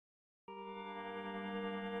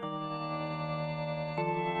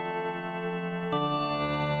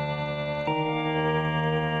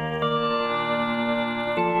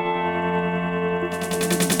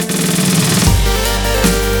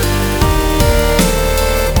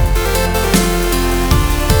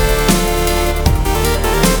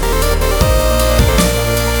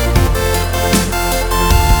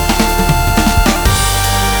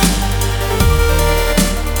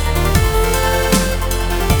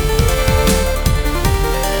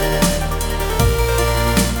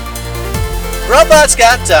Robot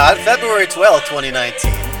Scott and Todd, February 12th,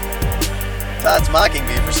 2019. Todd's mocking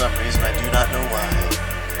me for some reason. I do not know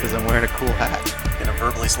why. Because I'm wearing a cool hat. Gonna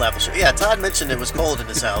verbally slap the shirt. Yeah, Todd mentioned it was cold in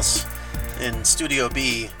his house in Studio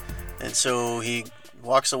B, and so he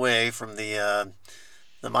walks away from the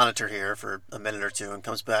monitor here for a minute or two and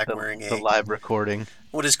comes back wearing the live recording.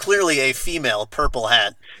 What is clearly a female purple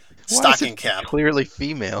hat, stocking cap. Clearly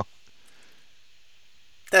female.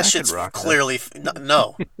 That shit's clearly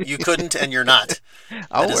no. You couldn't, and you're not.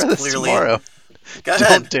 I'll wear this tomorrow. Go ahead.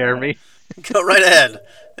 Don't dare me. Go right ahead.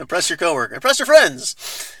 Impress your coworker. Impress your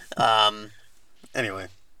friends. Anyway,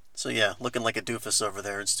 so yeah, looking like a doofus over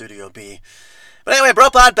there in Studio B. But anyway,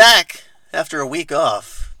 BroPod back after a week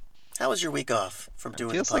off. How was your week off from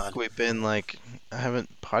doing the pod? Feels like we've been I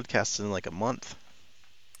haven't podcasted in like a month.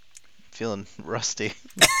 Feeling rusty.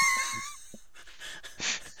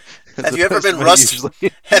 Have you ever been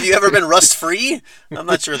rust free? I'm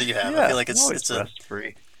not sure that you have. Yeah, I feel like it's rust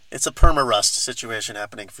free. It's a perma-rust situation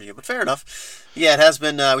happening for you, but fair enough. Yeah, it has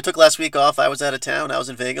been. We took last week off. I was out of town. I was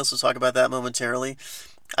in Vegas. We'll talk about that momentarily.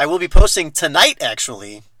 I will be posting tonight,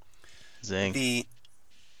 actually. Zing.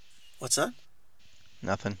 What's that?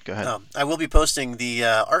 Nothing. Go ahead. I will be posting the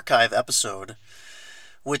archive episode,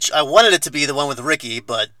 which I wanted it to be the one with Ricky,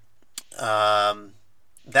 but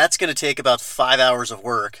that's going to take about 5 hours of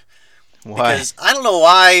work. Why? Because I don't know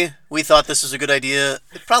why we thought this was a good idea.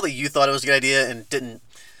 Probably you thought it was a good idea and didn't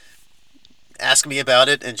ask me about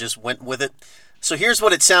it and just went with it. So here's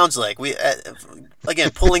what it sounds like. We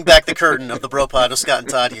again, pulling back the curtain of the BroPod with Scott and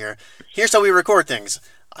Todd here. Here's how we record things.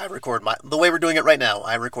 I record the way we're doing it right now.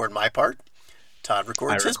 I record my part. Todd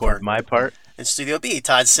records his part. My part. In Studio B,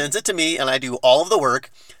 Todd sends it to me, and I do all of the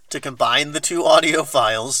work to combine the two audio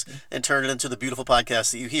files and turn it into the beautiful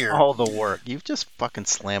podcast that you hear. All the work. You just fucking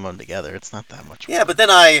slam them together. It's not that much work. Yeah, but then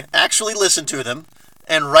I actually listen to them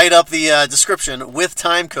and write up the description with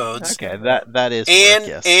time codes. Okay, that is and work,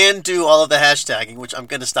 yes. And do all of the hashtagging, which I'm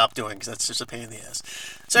going to stop doing because that's just a pain in the ass.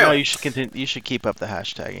 So anyway, no, you should continue. You should keep up the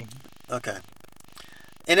hashtagging. Okay.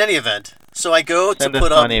 In any event, so I go Send to us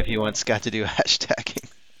put up. money if you want Scott to do hashtagging.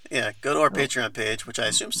 Yeah, go to our Patreon page, which I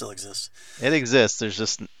assume still exists. It exists. There's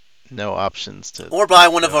just no options to. Or buy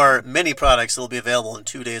one of our many products that will be available in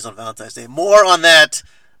 2 days on Valentine's Day. More on that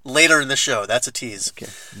later in the show. That's a tease.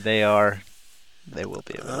 Okay. They will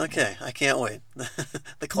be available. Okay, I can't wait.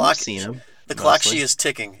 The clock. You've seen them, the clock she is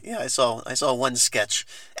ticking. Yeah, I saw one sketch.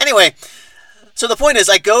 Anyway, so the point is,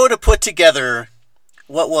 I go to put together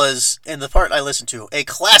what was, in the part I listened to, a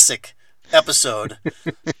classic episode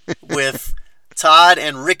with Todd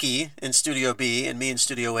and Ricky in Studio B and me in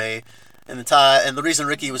Studio A. And the reason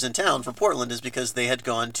Ricky was in town from Portland is because they had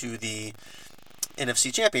gone to the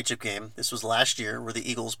NFC Championship game. This was last year where the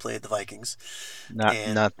Eagles played the Vikings. Not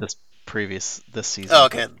this season. Oh,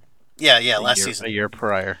 okay. Yeah, last season. A year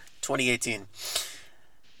prior. 2018.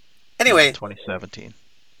 Anyway. 2017.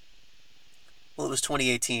 Well, it was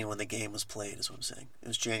 2018 when the game was played, is what I'm saying. It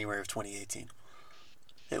was January of 2018.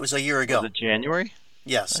 It was a year ago. Was it January?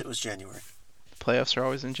 Yes, it was January. Playoffs are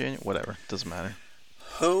always in January? Whatever. Doesn't matter.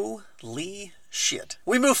 Holy shit.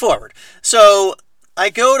 We move forward. So I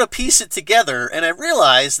go to piece it together, and I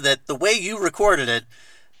realize that the way you recorded it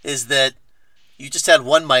is that you just had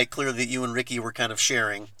one mic, clearly that you and Ricky were kind of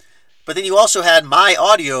sharing. But then you also had my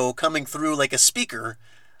audio coming through like a speaker.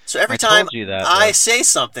 So every time I say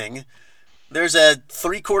something, there's a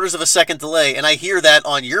 3/4 of a second delay, and I hear that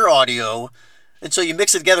on your audio. And so you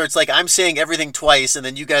mix it together. It's like I'm saying everything twice, and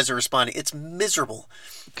then you guys are responding. It's miserable.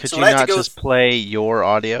 Could you not just play your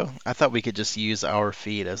audio? I thought we could just use our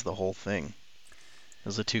feed as the whole thing.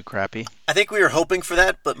 Was it too crappy? I think we were hoping for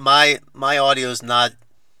that, but my audio is not.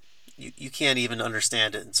 You can't even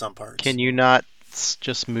understand it in some parts. Can you not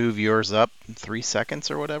just move yours up 3 seconds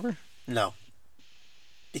or whatever? No.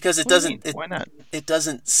 Because it doesn't. Why not? It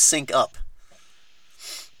doesn't sync up.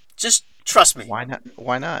 Just trust me. Why not?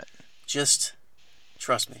 Why not? Just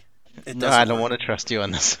trust me. No, I don't want to trust you on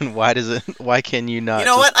this one. Why can you not? You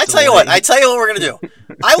know what? I tell you what we're going to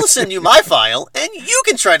do. I will send you my file, and you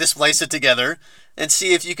can try to splice it together and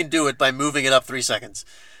see if you can do it by moving it up 3 seconds.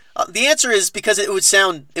 The answer is because it would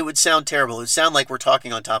sound terrible. It would sound like we're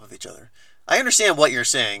talking on top of each other. I understand what you're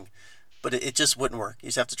saying, but it just wouldn't work. You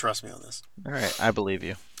just have to trust me on this. All right, I believe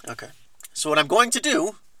you. Okay. So what I'm going to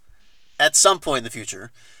do at some point in the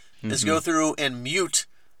future is go through and mute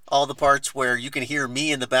all the parts where you can hear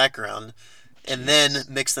me in the background and then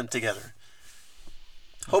mix them together.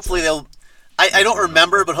 Hopefully they'll... I don't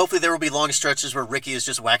remember, but hopefully there will be long stretches where Ricky is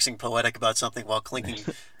just waxing poetic about something while clinking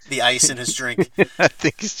the ice in his drink. I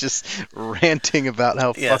think he's just ranting about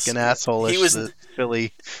how fucking asshole-ish the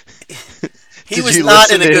Philly He Did was you not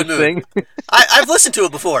listen in a to good his mood. thing? I've listened to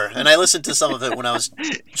it before, and I listened to some of it when I was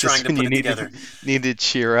trying Just to when put you it together. need to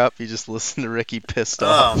cheer up, you just listen to Ricky pissed Oh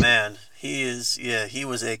off. man, he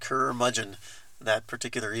was a curmudgeon that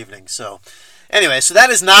particular evening. So anyway, so that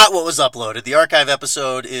is not what was uploaded. The archive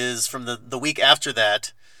episode is from the week after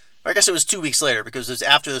that. Or I guess it was 2 weeks later because it was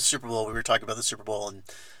after the Super Bowl. We were talking about the Super Bowl and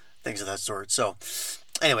things of that sort. So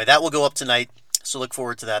anyway, that will go up tonight. So look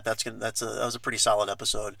forward to that. That was a pretty solid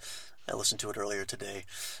episode. I listened to it earlier today.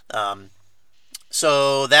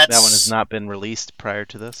 So That one has not been released prior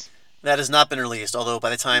to this. That has not been released. Although by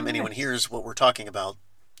the time anyone Nice. hears what we're talking about,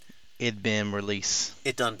 It been released.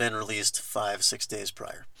 it done been released 5-6 days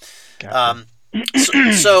prior. Gotcha.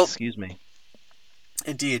 So Excuse me.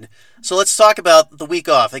 indeed. So let's talk about the week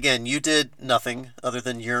off. Again, you did nothing other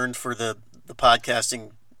than yearn for the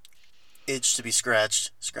podcasting itch to be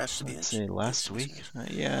scratched. Scratched to be Let's itched. see, last week?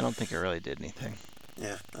 Yeah, I don't think I really did anything.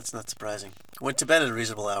 Yeah, that's not surprising. Went to bed at a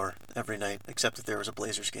reasonable hour every night, except if there was a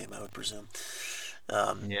Blazers game, I would presume.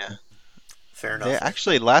 Yeah. Fair They enough.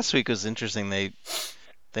 actually last week was interesting. They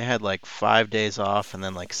had like 5 days off and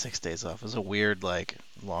then like 6 days off. It was a weird like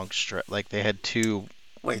long stretch. Like they had two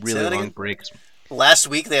Wait, say really that long again? breaks. Last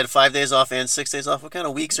week they had 5 days off and 6 days off. What kind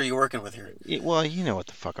of weeks are you working with here? Well, you know what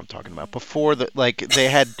the fuck I'm talking about. Before they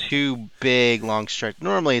had two big long stretch.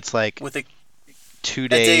 Normally it's like With a 2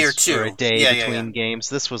 days day or or two. a day Yeah, between games.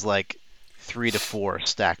 This was like 3 to 4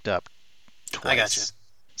 stacked up I got you. twice.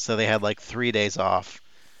 So they had like 3 days off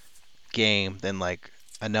game, then like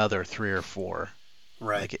another 3 or 4.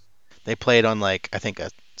 Right. Like they played on like I think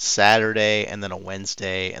a Saturday and then a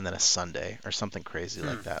Wednesday and then a Sunday or something crazy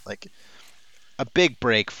like that. Like a big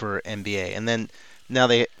break for NBA. And then now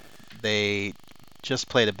they just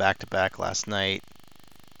played a back-to-back last night,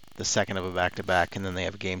 the second of a back-to-back, and then they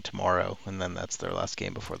have a game tomorrow, and then that's their last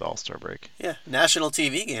game before the All-Star break. Yeah, national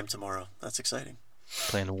TV game tomorrow. That's exciting.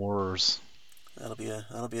 Playing Warriors. That'll be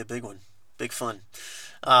a big one. Big fun.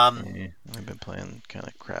 Yeah, I've been playing kind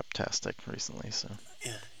of crap-tastic recently, so.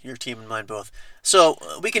 Yeah, your team and mine both. So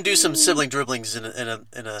we can do some sibling dribblings in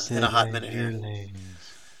a hot minute here.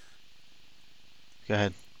 Go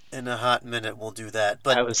ahead. In a hot minute, we'll do that.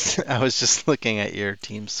 But I was just looking at your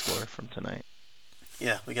team score from tonight.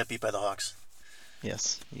 yeah, we got beat by the Hawks.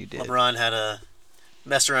 Yes, you did. LeBron had a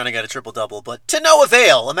messed around and got a triple double, but to no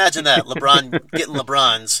avail. Imagine that. LeBron getting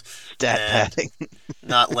LeBron's Stat and padding.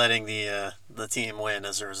 not letting the team win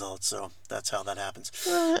as a result. So that's how that happens.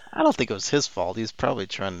 I don't think it was his fault. He's probably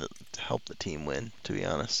trying to help the team win, to be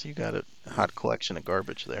honest. You got a hot collection of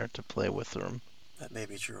garbage there to play with them. That may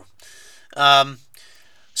be true.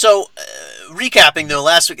 So, recapping though,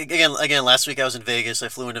 last week last week I was in Vegas. I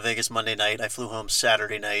flew into Vegas Monday night. I flew home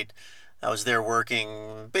Saturday night. I was there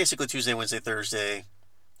working basically Tuesday, Wednesday, Thursday.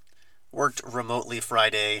 Worked remotely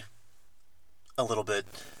Friday a little bit,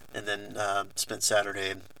 and then spent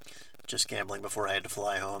Saturday just gambling before I had to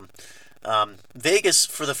fly home. Vegas,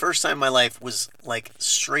 for the first time in my life, was like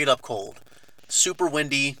straight up cold. Super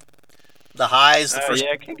windy. The highs.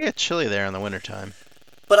 Yeah, it can get chilly there in the wintertime.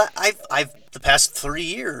 But I've the past 3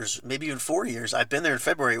 years, maybe even 4 years, I've been there in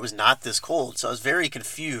February. It was not this cold, so I was very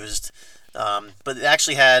confused. But it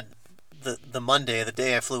actually had the Monday, the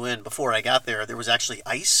day I flew in, before I got there, there was actually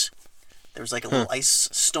ice. There was like a little ice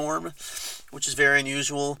storm, which is very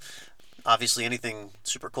unusual. Obviously, anything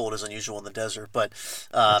super cold is unusual in the desert, but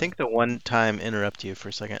I think the one time, interrupt you for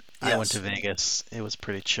a second, yes. I went to Vegas. It was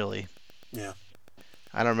pretty chilly. Yeah.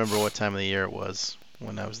 I don't remember what time of the year it was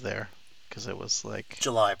when I was there, because it was like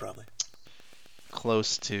July probably.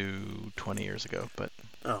 Close to 20 years ago, but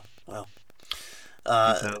oh wow.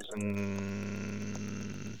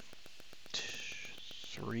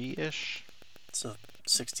 2003-ish. So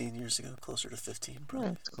 16 years ago, closer to 15 probably.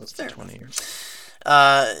 Yeah, it's close to 20 years.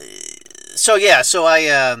 So yeah, so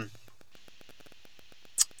I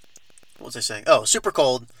what was I saying? Oh, super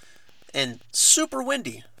cold and super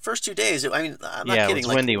windy. First 2 days, I'm not kidding. It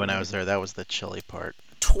was windy when I was there. That was the chilly part.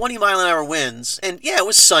 20-mile-an-hour winds, and yeah, it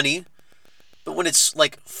was sunny, but when it's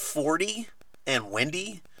like 40 and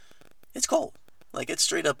windy, it's cold. Like it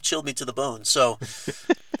straight up chilled me to the bone. So,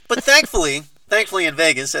 but thankfully in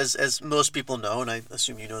Vegas, as most people know, and I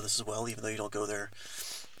assume you know this as well, even though you don't go there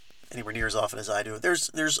anywhere near as often as I do.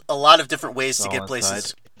 There's a lot of different ways to get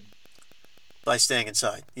places by staying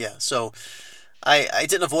inside. Yeah, so I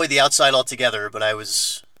didn't avoid the outside altogether, but I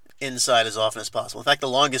was inside as often as possible. In fact, the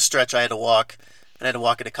longest stretch I had to walk, and I had to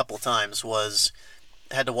walk it a couple of times, was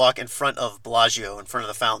I had to walk in front of Bellagio, in front of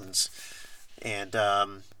the fountains. And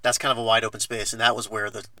that's kind of a wide open space, and that was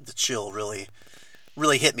where the chill really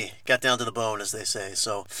hit me. Got down to the bone, as they say.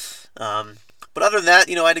 So, but other than that,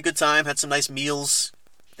 I had a good time. Had some nice meals.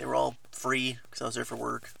 They were all free because I was there for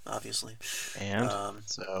work, obviously. And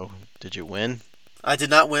so, did you win? I did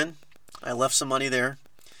not win. I left some money there.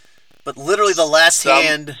 But literally the last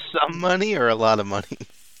hand... Some money or a lot of money?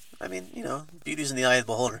 I mean, beauty's in the eye of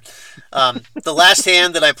the beholder. The last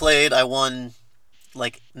hand that I played, I won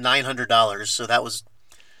like $900. So that was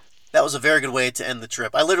a very good way to end the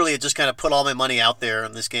trip. I literally had just kind of put all my money out there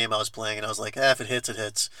in this game I was playing, and I was like, if it hits, it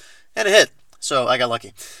hits. And it hit. So I got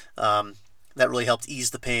lucky. That really helped ease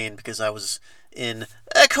the pain because I was in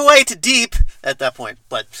quite deep at that point.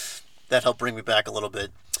 But that helped bring me back a little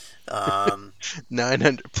bit.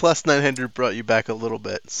 900 plus 900 brought you back a little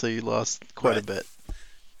bit, so you lost quite a bit.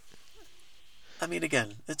 I mean,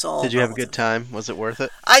 again, it's all Did you relative. have a good time? Was it worth it?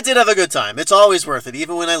 I did have a good time. It's always worth it.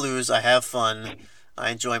 Even when I lose, I have fun. I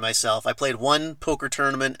enjoy myself. I played one poker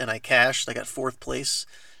tournament and I cashed. I got 4th place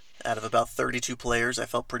out of about 32 players. I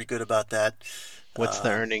felt pretty good about that. What's the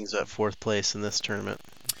earnings at 4th place in this tournament?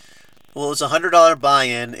 Well, it was a $100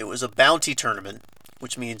 buy-in. It was a bounty tournament,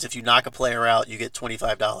 which means if you knock a player out, you get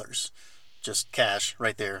 $25. Just cash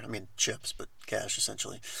right there. I mean, chips, but cash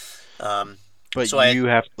essentially. But so you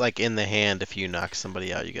have, like, in the hand, if you knock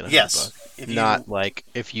somebody out, you get $100. Yes. Not like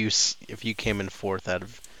if you came in 4th out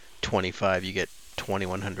of 25, you get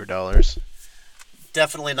 $2,100.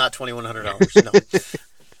 Definitely not $2,100. No.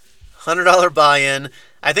 $100 buy-in.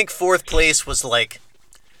 I think 4th place was like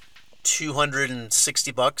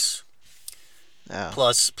 $260. Oh.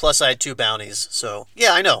 Plus I had 2 bounties. So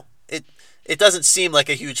yeah, I know it doesn't seem like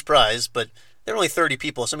a huge prize, but there were only 30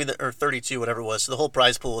 people. So I mean, or 32, whatever it was. So the whole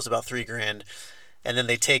prize pool was about $3,000, and then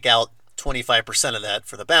they take out 25% of that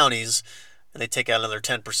for the bounties, and they take out another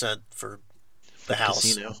 10% for the house,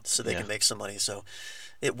 casino. So they can make some money. So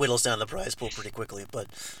it whittles down the prize pool pretty quickly. But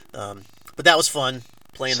that was fun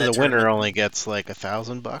playing. So that the winner tournament. only gets like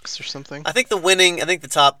 $1,000 or something. I think the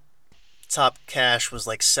top cash was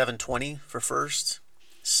like $720 for first.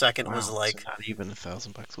 Second was like so not even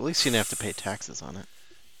 $1,000. Well, at least you didn't have to pay taxes on it.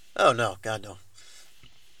 Oh no, God no.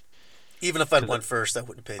 Even if I'd won first, I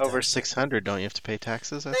wouldn't pay taxes. Over 600, don't you have to pay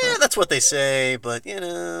taxes? I Yeah, thought? that's what they say, but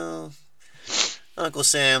Uncle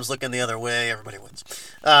Sam's looking the other way. Everybody wins.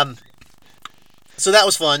 So that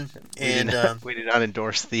was fun, and we did not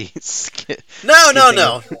endorse the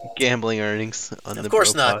no. gambling earnings on the Of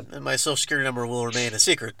course Bro not. Pod. And my social security number will remain a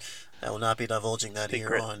secret. I will not be divulging that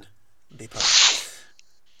here on the pod.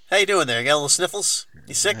 How you doing there? You got a little sniffles?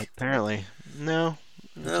 You sick? Apparently, no.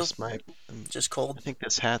 No, Just cold. I think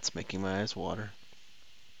this hat's making my eyes water.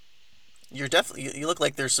 You're definitely. You look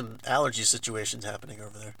like there's some allergy situations happening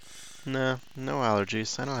over there. No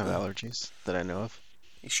allergies. I don't have allergies that I know of.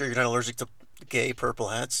 You sure you're not allergic to gay purple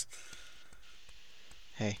hats?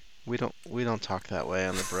 Hey, we don't talk that way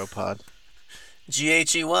on the Bro Pod.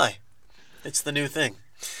 GHEY. It's the new thing.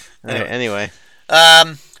 Anyway.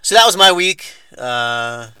 So that was my week,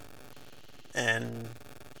 and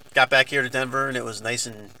got back here to Denver, and it was nice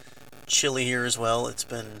and chilly here as well. It's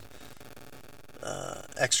been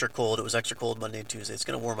extra cold. It was extra cold Monday and Tuesday. It's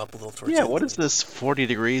going to warm up a little towards the end. What is this 40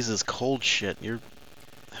 degrees is cold shit? You're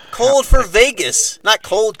cold for Vegas. Not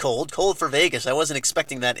cold for Vegas. I wasn't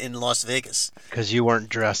expecting that in Las Vegas. Because you weren't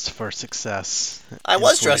dressed for success. I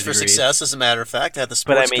was dressed for success, as a matter of fact. I had the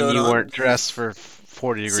sports coat on. But I mean, you weren't dressed for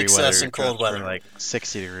 40 degree success weather. and cold weather. For like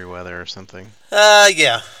 60 degree weather or something.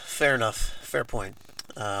 Yeah. Fair enough. Fair point.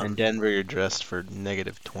 In Denver, you're dressed for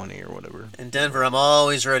 -20 or whatever. In Denver, I'm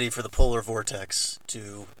always ready for the polar vortex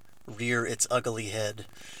to rear its ugly head,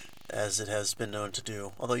 as it has been known to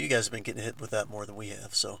do. Although you guys have been getting hit with that more than we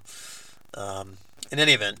have. So, in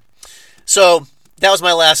any event, so that was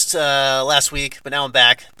my last week. But now I'm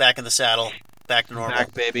back in the saddle, back to normal,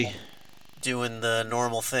 Back, baby, doing the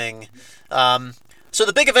normal thing. So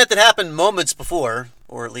the big event that happened moments before,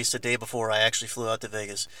 or at least a day before I actually flew out to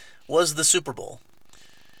Vegas, was the Super Bowl.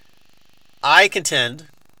 I contend,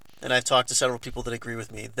 and I've talked to several people that agree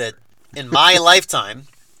with me, that in my lifetime,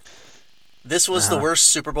 this was the worst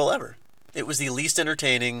Super Bowl ever. It was the least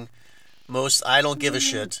entertaining, most I don't give a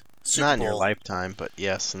shit Super Bowl. Not in your lifetime, but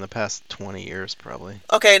yes, in the past 20 years probably.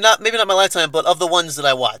 Okay, maybe not my lifetime, but of the ones that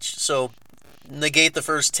I watched. So negate the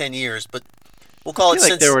first 10 years, but we'll call I feel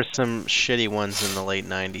it like there were some shitty ones in the late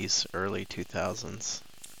 90s, early 2000s.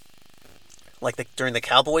 Like during the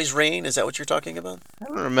Cowboys' reign? Is that what you're talking about? I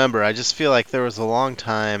don't remember. I just feel like there was a long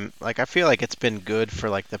time. Like, I feel like it's been good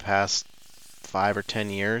for like the past 5 or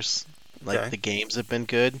 10 years. Like, the games have been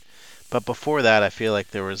good. But before that, I feel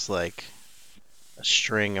like there was like a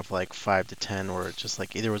string of like 5 to 10 where it just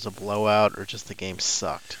like either was a blowout or just the game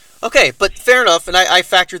sucked. Okay, but fair enough, and I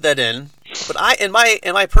factored that in. But in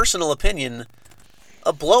my personal opinion,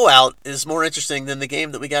 a blowout is more interesting than the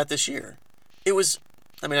game that we got this year. It was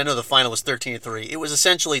I mean, I know the final was 13-3. It was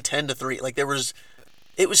essentially 10-3. Like it was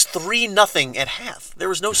 3-0 at half. There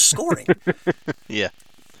was no scoring. Yeah.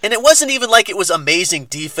 And it wasn't even like it was amazing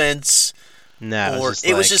defense. No,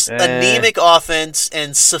 it was just anemic offense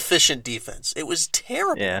and sufficient defense. It was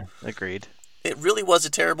terrible. Yeah, agreed. It really was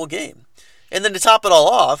a terrible game. And then to top it all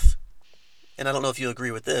off, and I don't know if you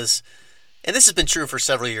agree with this, and this has been true for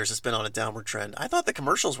several years, it's been on a downward trend. I thought the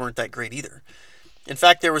commercials weren't that great either. In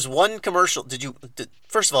fact, there was one commercial.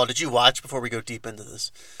 First of all, did you watch before we go deep into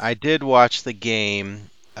this? I did watch the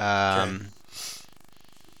game. Okay.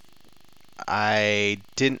 I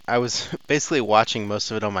didn't. I was basically watching most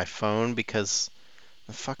of it on my phone because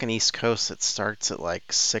the fucking East Coast, it starts at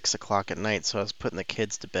like 6 o'clock at night. So I was putting the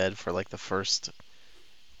kids to bed for like the first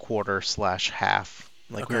quarter/half.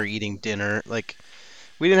 Like we were eating dinner. Like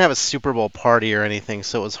we didn't have a Super Bowl party or anything,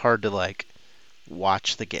 so it was hard to like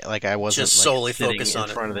watch the game. Like I wasn't just like, solely sitting focused in on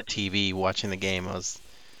front of the TV watching the game.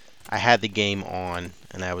 I had the game on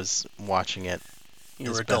and I was watching it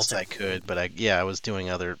as best I could, but I was doing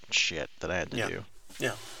other shit that I had to do.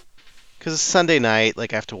 Yeah. Because it's Sunday night,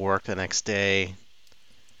 like I have to work the next day.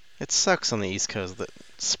 It sucks on the East Coast. The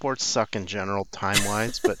sports suck in general,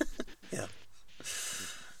 time-wise, but yeah.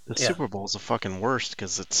 The Super Bowl is the fucking worst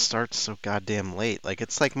because it starts so goddamn late. Like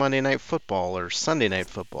it's like Monday Night Football or Sunday Night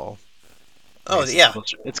Football. Oh yeah,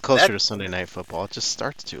 it's closer to Sunday Night Football. It just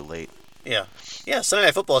starts too late. Yeah, Sunday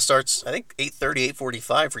Night Football starts I think 8:30,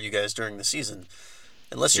 8:45 for you guys during the season.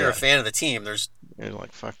 Unless you're a fan of the team, you're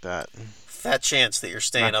like fuck that. Fat chance that you're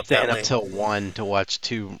staying up that late. Staying up till 1 to watch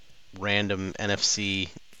two random NFC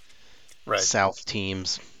South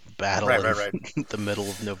teams battle in the middle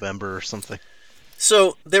of November or something.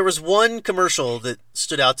 So there was one commercial that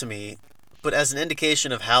stood out to me, but as an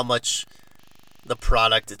indication of how much the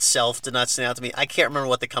product itself did not stand out to me, I can't remember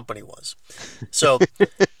what the company was. So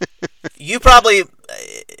you probably,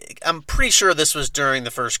 I'm pretty sure this was during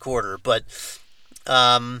the first quarter, but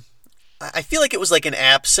I feel like it was like an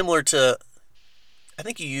app similar to, I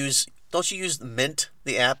think don't you use Mint,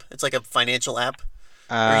 the app? It's like a financial app.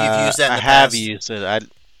 Or you've used that in the past? I have used it. I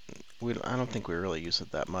don't think we really use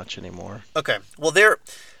it that much anymore. Okay. Well,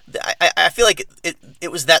 I feel like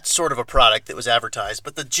it was that sort of a product that was advertised,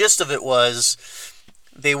 but the gist of it was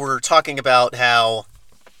they were talking about how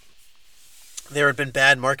there had been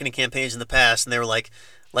bad marketing campaigns in the past, and they were like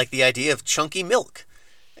the idea of chunky milk.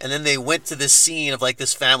 And then they went to this scene of like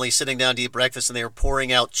this family sitting down to eat breakfast, and they were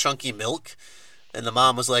pouring out chunky milk. And the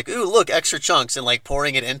mom was like, "Ooh, look, extra chunks," and like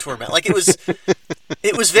pouring it into her mouth. Like it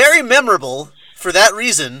was very memorable for that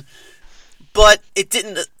reason. But it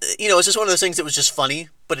didn't, it's just one of those things that was just funny,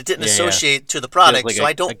 but it didn't associate to the product. Like so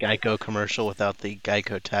I don't. A Geico commercial without the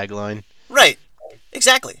Geico tagline. Right,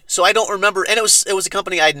 exactly. So I don't remember, and it was a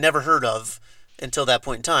company I'd never heard of until that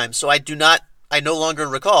point in time. So I no longer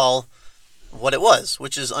recall what it was,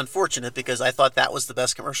 which is unfortunate because I thought that was the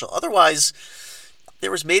best commercial. Otherwise,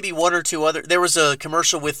 there was maybe one or two other. There was a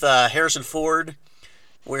commercial with Harrison Ford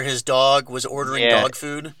where his dog was ordering dog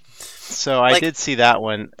food. So I did see that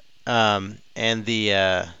one. And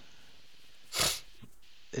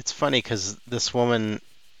it's funny because this woman,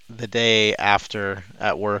 the day after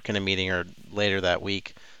at work in a meeting or later that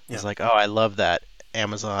week, was like, "Oh, I love that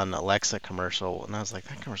Amazon Alexa commercial," and I was like,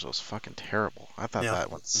 "That commercial was fucking terrible. I thought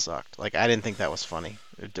that one sucked. Like, I didn't think that was funny.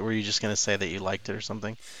 Were you just gonna say that you liked it or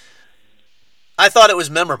something?" I thought it was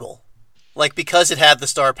memorable, like because it had the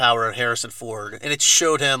star power of Harrison Ford, and it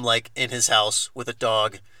showed him like in his house with a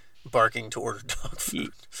dog barking to order dog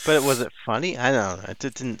food. But was it funny? I don't know. It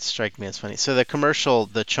didn't strike me as funny. So the commercial,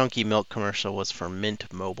 the chunky milk commercial, was for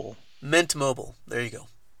Mint Mobile. Mint Mobile. There you go.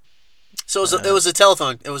 So it was a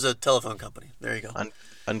telephone. It was a telephone company. There you go.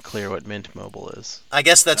 Unclear what Mint Mobile is. I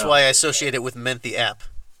guess that's why I associate it with Mint the app.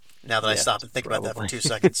 Now that I stop and think about that for 2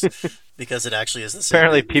 seconds, because it actually is the same.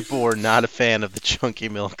 Apparently, people were not a fan of the chunky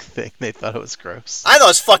milk thing. They thought it was gross. I thought it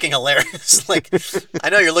was fucking hilarious. Like,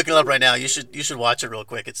 I know you're looking it up right now. You should watch it real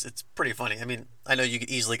quick. It's pretty funny. I mean, I know you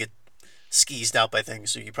could easily get skeezed out by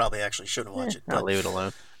things, so you probably actually shouldn't watch it. I'll leave it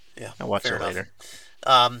alone. Yeah, I'll watch it later.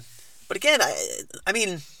 But again, I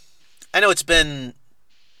mean, I know it's been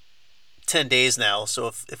 10 days now, so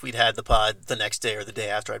if we'd had the pod the next day or the day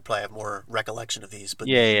after, I'd probably have more recollection of these. But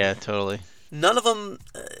yeah, totally. None of them.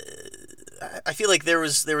 I feel like there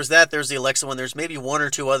was that. There's the Alexa one. There's maybe one or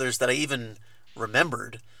two others that I even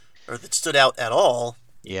remembered or that stood out at all.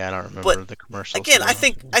 Yeah, I don't remember the commercials. Again, I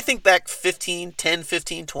think back 10,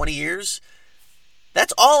 15, 20 years.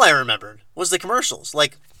 That's all I remembered was the commercials.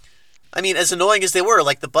 Like, I mean, as annoying as they were,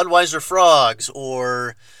 like the Budweiser frogs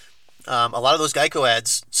or A lot of those Geico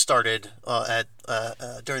ads started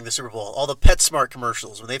during the Super Bowl. All the PetSmart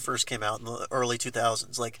commercials when they first came out in the early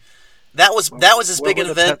 2000s, like that was as What big were an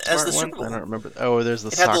the event as PetSmart the ones? Super I don't Bowl. remember. Oh, there's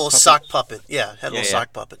the It had the sock little sock puppets. puppet. Yeah, it had a Yeah, little yeah.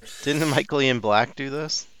 sock puppet. Didn't Michael Ian Black do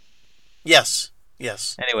those? Yes,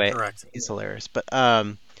 yes, Anyway, correct. he's hilarious. But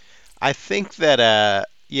I think that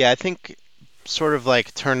I think sort of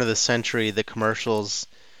like turn of the century, the commercials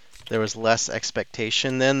there was less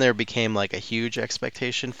expectation. Then there became like a huge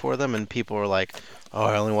expectation for them, and people were like, "Oh,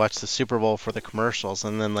 I only watch the Super Bowl for the commercials."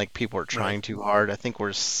 And then like people were Right. trying too hard. I think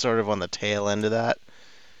we're sort of on the tail end of that,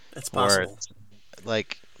 It's where possible. it's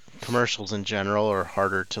like commercials in general are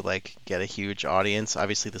harder to like get a huge audience.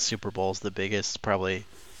 Obviously, the Super Bowl is the biggest, probably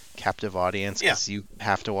captive audience Yeah, because you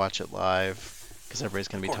have to watch it live because everybody's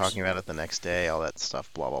of gonna be course. talking about it the next day, all that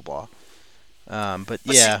stuff, blah blah blah. But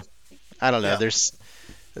But see, yeah, I don't know. yeah,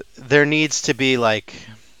 There needs to be like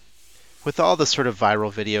with all the sort of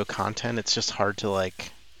viral video content, it's just hard to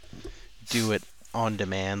like do it on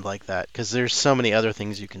demand like that because there's so many other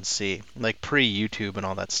things you can see. Like pre-YouTube and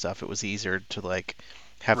all that stuff, it was easier to like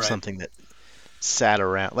have right. something that sat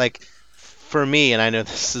around. Like for me, and I know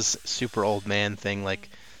this is super old man thing, like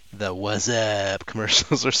the "What's up"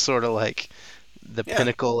 commercials are sort of like the Yeah,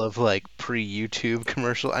 pinnacle of like pre-YouTube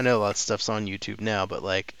commercial. I know a lot of stuff's on YouTube now, but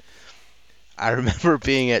like I remember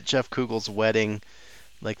being at Jeff Kugel's wedding,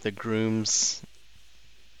 like the groom's,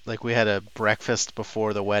 like we had a breakfast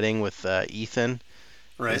before the wedding with Ethan,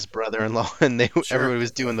 right. his brother-in-law, and Sure. everybody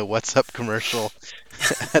was doing the "What's Up" commercial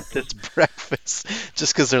at this breakfast,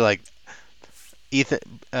 just because they're like Ethan,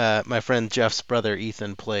 my friend Jeff's brother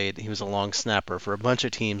Ethan played. He was a long snapper for a bunch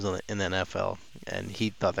of teams in the NFL, and he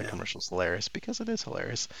thought that Yeah, commercial was hilarious because it is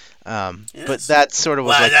hilarious. it But is. that sort of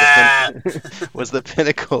was What's like up? was the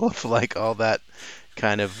pinnacle of like all that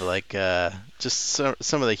kind of like just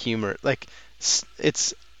some of the humor. Like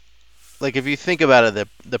it's like if you think about it,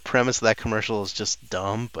 the premise of that commercial is just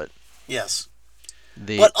dumb, but Yes,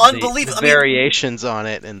 the but the the unbelievable. I mean, variations on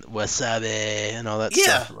it and wasabi and all that yeah.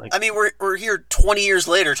 stuff, like I mean, we're here 20 years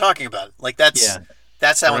later talking about it. Like yeah.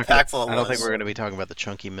 that's We're how not gonna. impactful it I don't think we're was. gonna be talking about the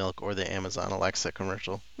chunky milk or the Amazon Alexa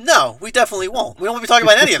commercial. No, we definitely won't. We won't be talking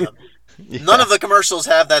about any of them. None Yeah, of the commercials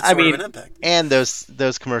have that I sort of an mean, impact. and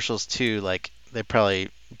those commercials too. Like they probably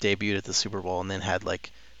debuted at the Super Bowl and then had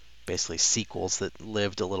like basically sequels that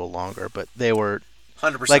lived a little longer, but they were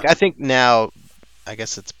like 100%. I think now. I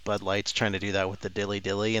guess it's Bud Light's trying to do that with the Dilly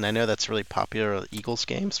Dilly, and I know that's really popular at Eagles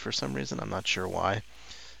games for some reason. I'm not sure why.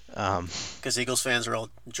 Um, Because Eagles fans are all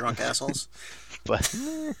drunk assholes. but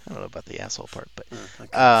I don't know about the asshole part. But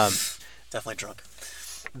Okay. um, Definitely drunk.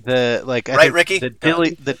 the like I Right, think Ricky? Go ahead.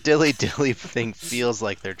 the dilly dilly thing feels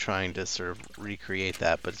like they're trying to sort of recreate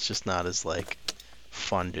that, but it's just not as like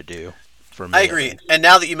fun to do for I me at agree. least. And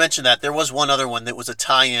now that you mention that, there was one other one that was a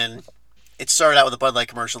tie-in. It started out with a Bud Light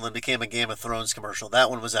commercial and became a Game of Thrones commercial. That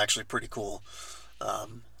one was actually pretty cool.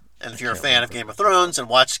 And I if you're a can't fan of remember. Game of Thrones and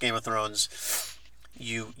watched Game of Thrones,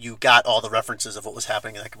 you got all the references of what was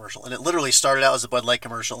happening in that commercial. And it literally started out as a Bud Light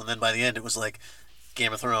commercial, and then by the end, it was like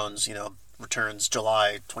Game of Thrones, returns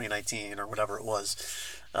July 2019 or whatever it was.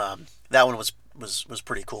 That one was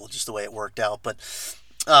pretty cool, just the way it worked out. But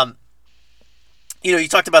um, you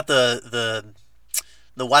talked about the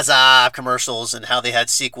WhatsApp commercials and how they had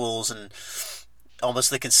sequels and almost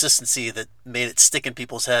the consistency that made it stick in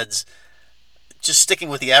people's heads. Just sticking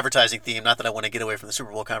with the advertising theme, not that I want to get away from the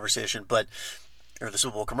Super Bowl conversation, or the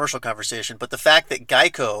Super Bowl commercial conversation, but the fact that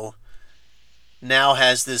Geico now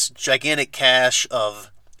has this gigantic cache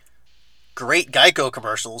of great Geico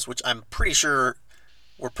commercials, which I'm pretty sure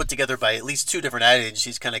were put together by at least two different ad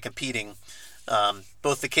agencies kind of competing.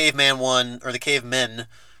 Both the Caveman one, or the Cavemen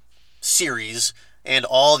series, and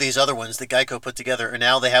all these other ones that Geico put together, and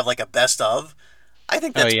now they have like a best of. I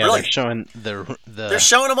think Oh that's yeah, they're brilliant. showing They're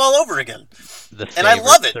showing them all over again, the and I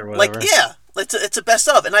love it. favorites or Like, whatever. yeah, it's a best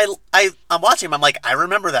of, and I'm watching them. I'm like, I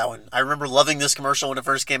remember that one. I remember loving this commercial when it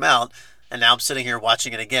first came out, and now I'm sitting here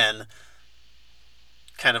watching it again,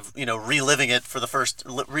 kind of reliving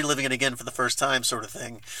it again for the first time, sort of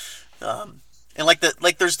thing. And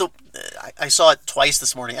there's I saw it twice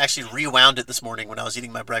this morning. I actually rewound it this morning when I was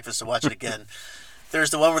eating my breakfast to watch it again. There's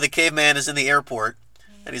the one where the caveman is in the airport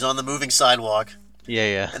and he's on the moving sidewalk, Yeah,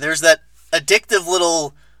 yeah. and there's that addictive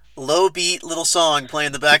little low beat little song playing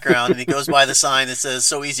in the background, and he goes by the sign that says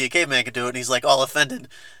 "So easy a caveman could do it," and he's like all offended.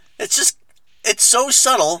 It's so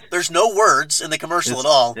subtle. There's no words in the commercial at Is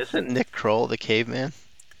all. isn't Nick Kroll the caveman?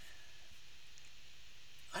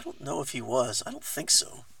 I don't know if he was. I don't think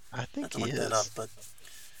so. I I have think to he look that up. is. But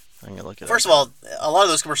I'm gonna look it up first of now. all, a lot of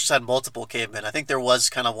those commercials had multiple cavemen. I think there was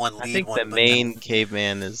kind of one I lead think the one, but main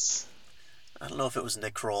caveman is I don't know if it was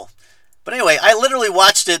Nick Kroll. But anyway, I literally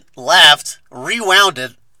watched it, laughed, rewound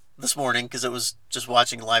it this morning because it was just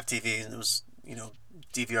watching live TV and it was,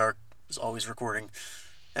 DVR is always recording,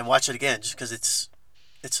 and watch it again just because it's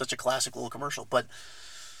such a classic little commercial. But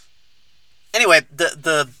anyway,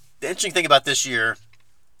 the interesting thing about this year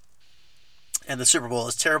and the Super Bowl,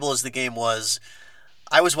 as terrible as the game was,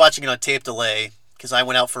 I was watching it on tape delay because I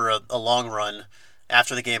went out for a long run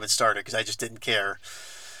after the game had started because I just didn't care.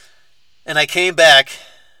 And I came back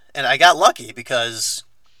and I got lucky because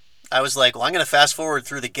I was like, well, I'm going to fast forward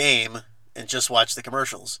through the game and just watch the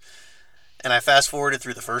commercials. And I fast forwarded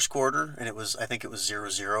through the first quarter, and I think it was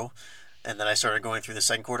 0-0. And then I started going through the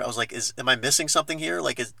second quarter. I was like, am I missing something here?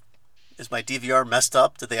 Like, is my DVR messed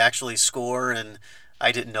up? Did they actually score and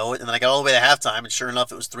I didn't know it? And then I got all the way to halftime, and sure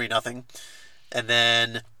enough, it was 3-0. And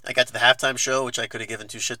then I got to the halftime show, which I could have given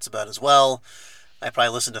two shits about as well. I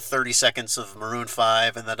probably listened to 30 seconds of Maroon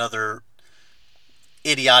 5 and that other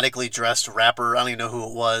idiotically dressed rapper. I don't even know who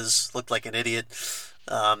it was. Looked like an idiot.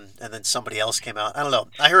 And then somebody else came out. I don't know.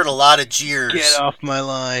 I heard a lot of jeers. Get off my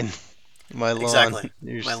line. My lawn. Exactly.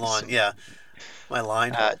 My lawn. Yeah. My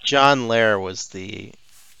line. John Lair was the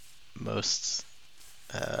most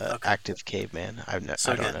active caveman. I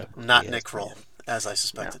don't know. Not Nick Kroll, as I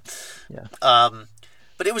suspected. Yeah.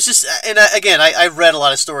 But it was just, and again, I read a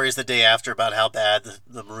lot of stories the day after about how bad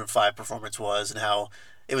the Maroon 5 performance was and how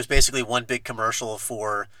it was basically one big commercial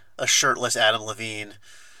for a shirtless Adam Levine.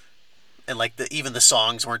 And like even the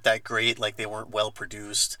songs weren't that great, like they weren't well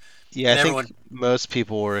produced. Yeah, I think most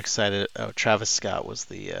people were excited. Oh, Travis Scott was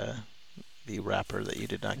the rapper that you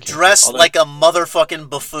did not care dressed for. Like a motherfucking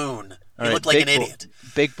buffoon. He looked like an idiot.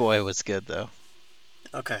 Big Boy was good though.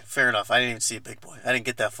 Okay, fair enough. I didn't even see Big Boy. I didn't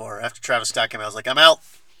get that far. After Travis Scott came out, I was like, I'm out.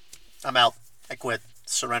 I quit.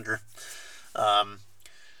 Surrender.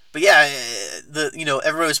 But yeah,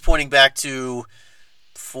 everybody was pointing back to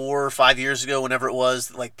 4 or 5 years ago, whenever it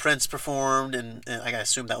was, like Prince performed, and I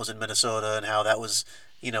assume that was in Minnesota, and how that was,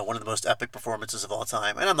 one of the most epic performances of all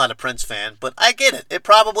time. And I'm not a Prince fan, but I get it. It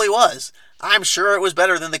probably was. I'm sure it was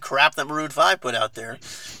better than the crap that Maroon 5 put out there.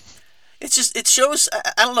 It's just, it shows,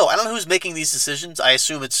 I don't know. I don't know who's making these decisions. I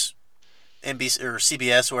assume it's NBC or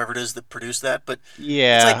CBS, whoever it is that produced that. But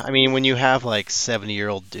yeah, like, I mean, when you have like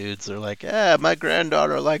 70-year-old dudes, they're like, yeah, my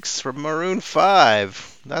granddaughter likes from Maroon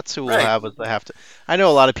 5. That's who we'll have as the half. I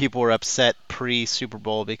know a lot of people were upset pre-Super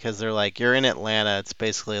Bowl because they're like, you're in Atlanta. It's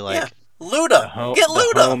basically like Luda. Get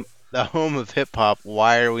Luda. The home of hip hop.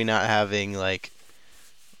 Why are we not having like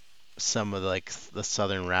some of like the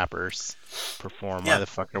Southern rappers perform? Yeah. Why the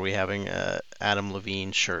fuck are we having Adam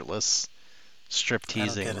Levine shirtless, strip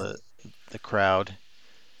teasing the crowd?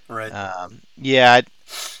 Right. Yeah,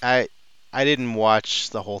 I didn't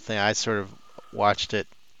watch the whole thing. I sort of watched it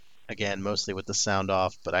again, mostly with the sound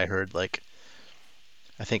off, but I heard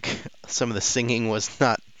I think some of the singing was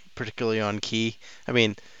not particularly on key. I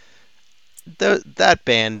mean, that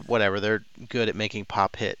band, whatever, they're good at making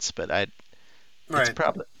pop hits, but I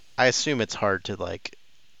assume it's hard to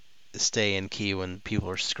stay in key when people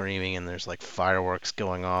are screaming and there's fireworks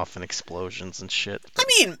going off and explosions and shit. I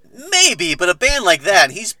mean, maybe, but a band like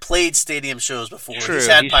that, he's played stadium shows before. True, he's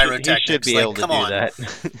had pyrotechnics. He should be able to do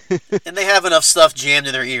that. And they have enough stuff jammed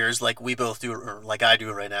in their ears like we both do, or like I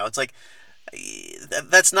do right now. It's like,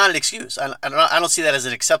 that's not an excuse. I don't see that as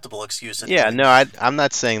an acceptable excuse. Yeah, no, I'm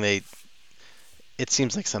not saying they... It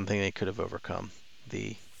seems like something they could have overcome.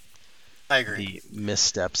 I agree. The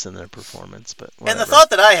missteps in their performance, but whatever. And the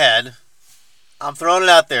thought that I had, I'm throwing it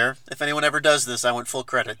out there. If anyone ever does this, I want full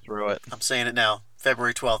credit. Throw it. I'm saying it now.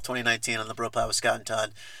 February 12th, 2019 on the Bro Pod with Scott and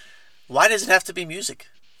Todd. Why does it have to be music?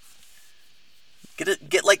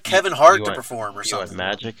 Get like Kevin Hart to perform or something.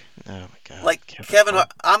 Magic? Oh my god. Like Kevin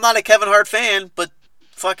Hart. I'm not a Kevin Hart fan, but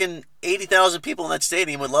fucking 80,000 people in that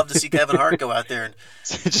stadium would love to see Kevin Hart go out there and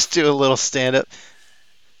just do a little stand-up.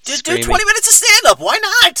 Just do 20 minutes of stand-up. Why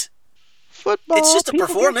not? Football. It's just a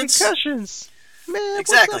performance. Concussions. Man,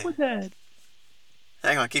 exactly. What's up with that?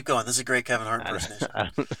 Hang on, keep going. This is a great Kevin Hart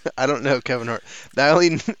impersonation. I don't know Kevin Hart. I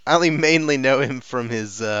only mainly know him from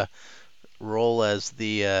his role as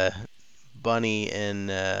the bunny in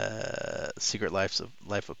Secret Life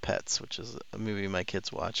of Pets, which is a movie my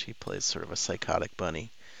kids watch. He plays sort of a psychotic bunny.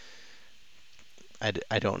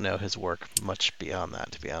 I don't know his work much beyond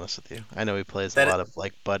that, to be honest with you. I know he plays a lot of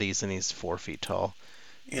buddies, and he's 4 feet tall.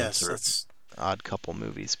 Yes, that's odd couple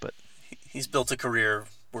movies, but he's built a career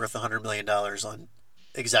worth $100 million on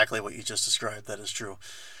exactly what you just described. That is true.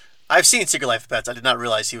 I've seen Secret Life of Pets. I did not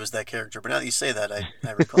realize he was that character, but now that you say that,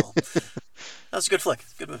 I recall. That was a good flick.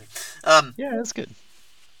 Good movie. Yeah, that's good.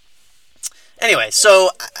 Anyway, so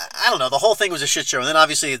I don't know. The whole thing was a shit show, and then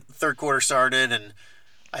obviously the third quarter started, and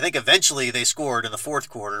I think eventually they scored in the fourth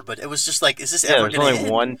quarter, but it was just like, is this Yeah, ever there's going only to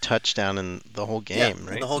end? one touchdown in the whole Yeah, game,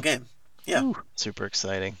 in the right? whole game. Yeah. Ooh, super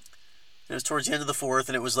exciting. It was towards the end of the fourth,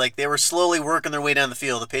 and it was like they were slowly working their way down the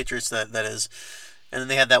field, the Patriots, that is. And then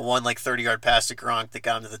they had that one, like, 30-yard pass to Gronk that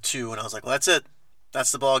got them to the two, and I was like, well, that's it.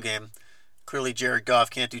 That's the ball game. Clearly, Jared Goff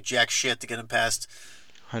can't do jack shit to get them past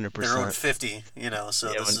their own 100%. 50,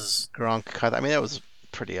 so Yeah, this when is. Gronk caught, I mean, that was a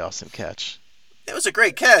pretty awesome catch. It was a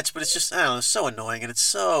great catch, but it's just, I don't know, it's so annoying, and it's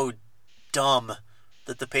so dumb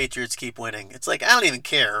that the Patriots keep winning. It's like, I don't even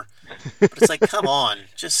care, but it's like, come on,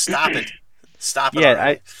 just stop it. Stop it Yeah,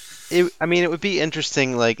 already. I mean, it would be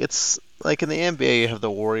interesting. Like, it's like in the NBA, you have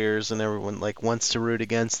the Warriors, and everyone like wants to root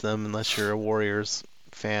against them, unless you're a Warriors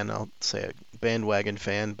fan. I'll say a bandwagon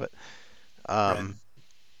fan, but Right. um,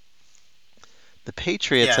 the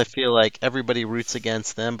Patriots, Yeah. I feel like everybody roots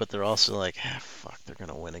against them, but they're also like, ah, fuck, they're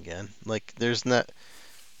gonna win again. Like, there's not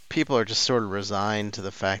people are just sort of resigned to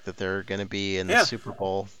the fact that they're gonna be in the Yeah. Super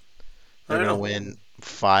Bowl. I They're don't gonna know. win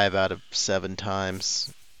 5 out of 7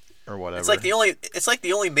 times or whatever. It's like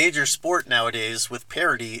the only major sport nowadays with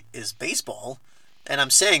parity is baseball. And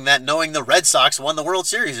I'm saying that knowing the Red Sox won the World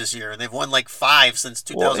Series this year, and they've won like five since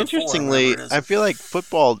Well, 2004 or whatever interestingly, it is. I feel like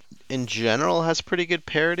football in general has pretty good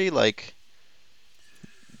parity. Like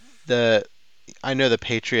the, I know the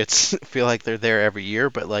Patriots feel like they're there every year,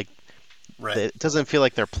 but like Right. it doesn't feel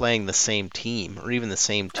like they're playing the same team or even the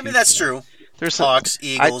same I two mean, that's teams. true. There's some, Hawks,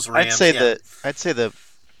 I'd Eagles, I'd Rams. say Yeah. that I'd say the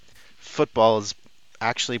football is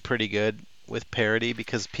actually pretty good with parity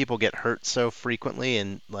because people get hurt so frequently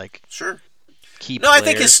and like Sure. key No, I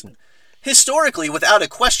think players. historically, without a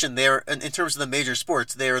question, they're in terms of the major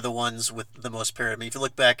sports, they are the ones with the most parity. I mean, if you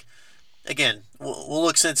look back again, we'll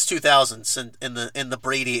look since 2000s in the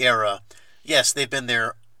Brady era. Yes, they've been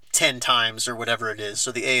there 10 times or whatever it is.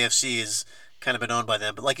 So the AFC has kind of been owned by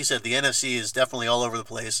them. But like you said, the NFC is definitely all over the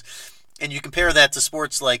place. And you compare that to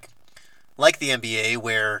sports like the NBA,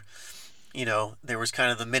 where there was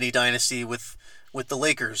kind of the mini dynasty with the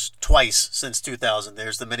Lakers twice since 2000.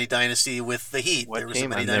 There's the mini dynasty with the Heat. There What was a team?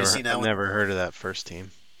 mini dynasty I've now never heard of that first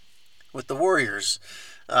team. with the Warriors.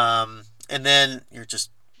 And then you're just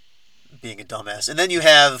being a dumbass. And then you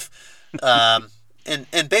have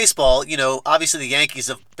in baseball, obviously the Yankees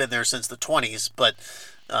have been there since the 20s, but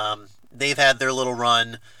they've had their little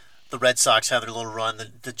run. The Red Sox have their little run.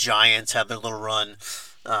 The Giants have their little run.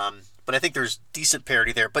 But I think there's decent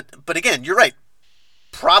parity there. But again, you're right.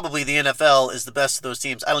 Probably the NFL is the best of those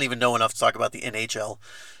teams. I don't even know enough to talk about the NHL.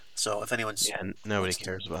 So if anyone's Yeah, nobody wants to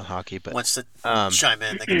cares about hockey, but wants to um, chime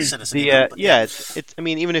in, they can send us an the email. But yeah, yeah, it's. I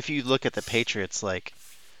mean, even if you look at the Patriots, like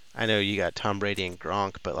I know you got Tom Brady and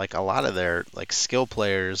Gronk, but like a lot of their like skill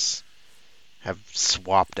players have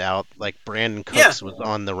swapped out. Like Brandon yeah, Cooks was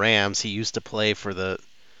on the Rams. He used to play for the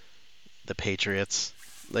Patriots.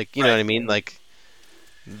 Like you know right. what I mean? Like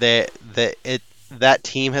that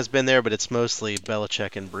team has been there, but it's mostly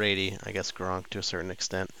Belichick and Brady. I guess Gronk to a certain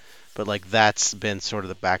extent, but like that's been sort of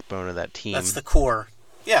the backbone of that That's team. the core.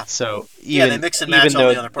 Yeah, So yeah. They even mix and match even all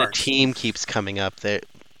though the other the parts. team keeps coming up, that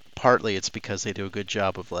partly it's because they do a good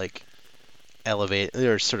job of like elevate.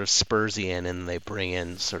 They're sort of Spursian, and they bring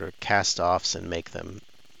in sort of cast-offs and make them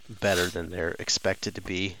better than they're expected to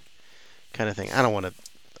be, kind of thing. I don't want to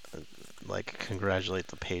like congratulate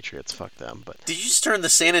the Patriots. Fuck them, but Did you just turn the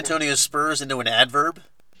San Antonio Spurs into an adverb?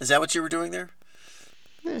 Is that what you were doing there,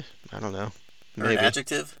 I don't know. or an Maybe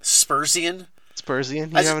adjective? Spursian.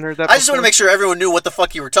 Spursian. I You just, haven't heard that I just want to before? make sure everyone knew what the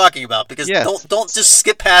fuck you were talking about, because Yes. don't just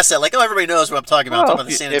skip past that. Like, oh, everybody knows what I'm talking about. I'm Well, talking about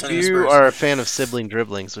the San if Antonio you Spurs, are a fan of Sibling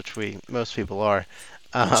Dribblings, which we most people are,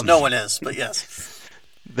 which um, no one is, but yes.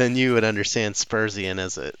 then you would understand Spursian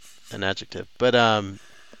as an adjective. But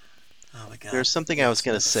Oh my god. there's something I was Yes.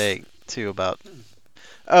 going to say too about.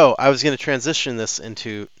 Oh, I was going to transition this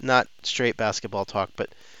into not straight basketball talk, but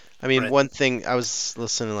I mean, Right. one thing I was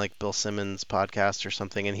listening to like Bill Simmons' podcast or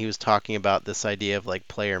something, and he was talking about this idea of like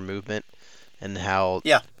player movement and how,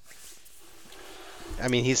 Yeah. I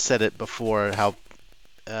mean, he's said it before, how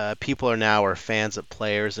people are now are fans of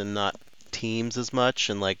players and not teams as much,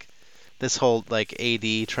 and like this whole like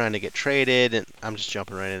AD trying to get traded, and I'm just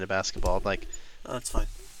jumping right into basketball. Like Oh, that's fine.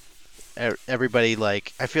 everybody,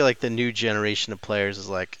 like I feel like the new generation of players is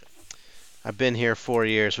like, I've been here 4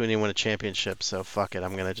 years, we didn't win a championship, so fuck it,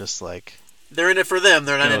 I'm gonna just like They're in it for them.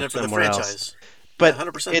 They're not go in it for the somewhere else. franchise. Yeah, But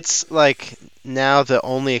 100%. it's like now the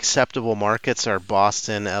only acceptable markets are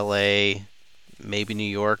Boston, LA, maybe New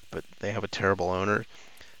York, but they have a terrible owner.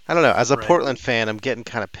 I don't know. As a Right. Portland fan, I'm getting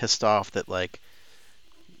kind of pissed off that like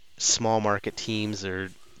small market teams are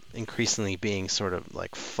increasingly being sort of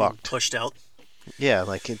like Being fucked. pushed out. Yeah,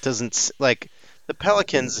 like it doesn't like the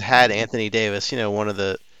Pelicans had Anthony Davis, one of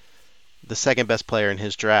the second best player in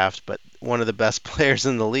his draft, but one of the best players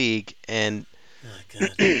in the league, and Oh, God.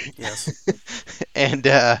 Yes. and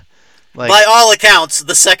By like all accounts,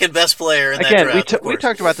 the second best player in that again, draft, of we course.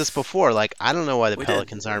 talked about this before. Like, I don't know why the We did.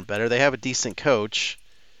 Pelicans aren't better. They have a decent coach.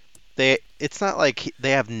 It's not like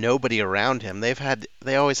they have nobody around him.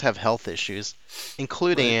 They always have health issues,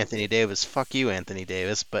 including Right. Anthony Davis. Fuck you, Anthony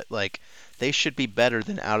Davis. But like, they should be better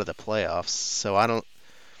than out of the playoffs. So I don't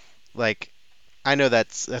like. I know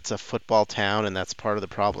that's a football town and that's part of the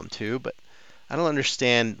problem too. But I don't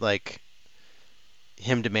understand like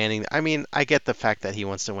him demanding. I mean, I get the fact that he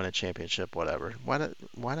wants to win a championship. Whatever. Why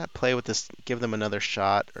not play with this? Give them another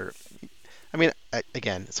shot. Or I mean,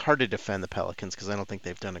 again, it's hard to defend the Pelicans because I don't think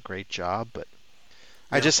they've done a great job. But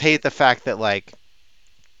I Yeah. just hate the fact that like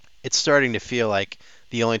it's starting to feel like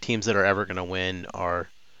the only teams that are ever going to win are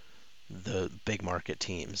the big market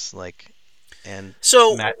teams, like and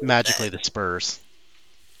So, magically the Spurs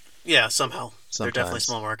yeah, somehow. They're definitely sometimes.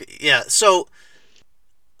 small market. Yeah, so,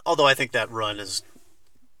 although I think that run is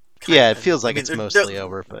kind Yeah, of, it feels I like mean, it's mostly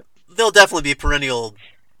over, but they'll definitely be perennial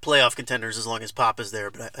playoff contenders as long as Pop is there,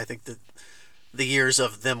 but I think that the years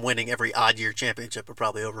of them winning every odd year championship are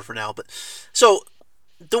probably over for now. But so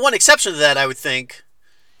the one exception to that I would think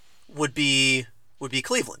would be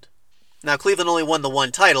Cleveland. Now Cleveland only won the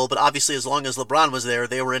one title, but obviously as long as LeBron was there,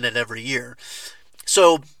 they were in it every year.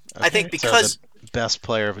 So I okay. think So the because best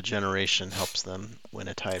player of a generation helps them win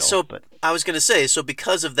a title, so but I was going to say so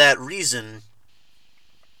because of that reason,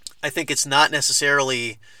 I think it's not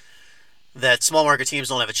necessarily that small market teams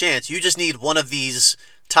don't have a chance. You just need one of these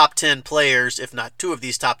top 10 players, if not two of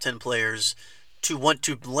these top 10 players, to want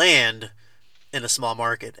to land in a small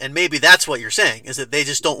market. And maybe that's what you're saying, is that they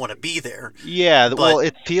just don't want to be there. yeah, But well,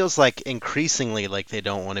 it feels like increasingly like they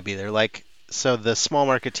don't want to be there. Like, so the small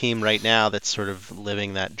market team right now that's sort of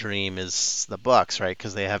living that dream is the Bucks, right?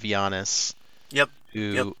 Because they have Giannis, yep,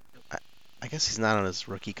 yep. who I guess he's not on his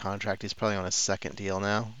rookie contract. He's probably on his second deal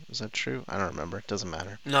now. Is that true? I don't remember. It doesn't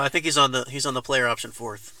matter. No, I think he's on the player option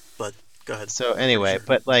fourth. But go ahead. So I'm pretty anyway, sure.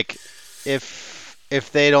 but like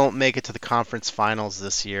if they don't make it to the conference finals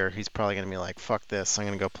this year, he's probably gonna be like, "Fuck this! I'm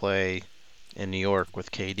gonna go play in New York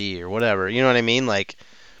with KD or whatever." You know what I mean? Like,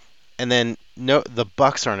 and then no, the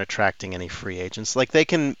Bucks aren't attracting any free agents. Like they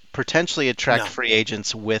can potentially attract No, free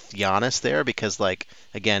agents with Giannis there because, like,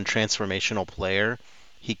 again, transformational player.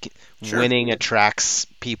 sure, Winning attracts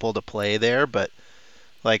people to play there, but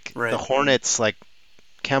like the right, Hornets, like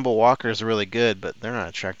Kemba Walker is really good, but they're not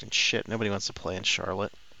attracting shit. Nobody wants to play in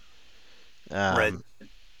Charlotte. right. Um,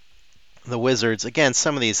 the Wizards, again,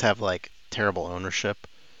 some of these have like terrible ownership.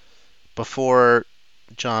 Before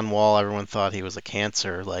John Wall, everyone thought he was a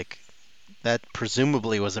cancer. Like that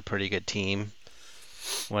presumably was a pretty good team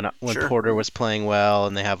when Sure. Porter was playing well,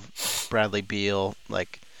 and they have Bradley Beal.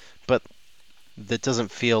 Like, but that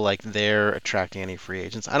doesn't feel like they're attracting any free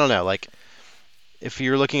agents. I don't know. Like, if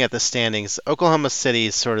you're looking at the standings, Oklahoma City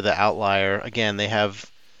is sort of the outlier. Again, they have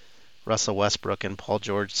Russell Westbrook and Paul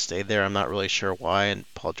George stayed there. I'm not really sure why, and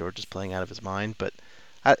Paul George is playing out of his mind. But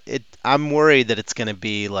I'm worried that it's going to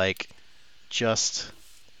be like just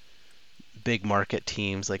big market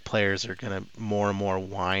teams. Like players are going to more and more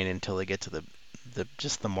whine until they get to the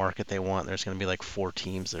just the market they want. There's going to be like four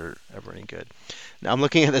teams that are ever any good. Now I'm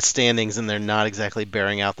looking at the standings, and they're not exactly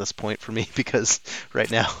bearing out this point for me because right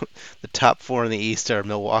now the top four in the East are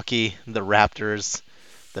Milwaukee, the Raptors,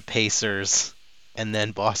 the Pacers, and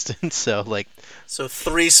then Boston. So like So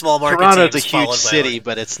three small market Toronto's a teams huge followed by city,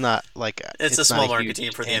 but it's not like it's a it's not a small market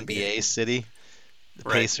team huge for the NBA. NBA city. The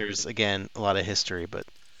Right. Pacers, again, a lot of history, but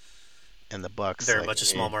and the Bucks, Very like, much a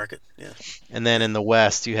small market. Yeah. and then Yeah. in the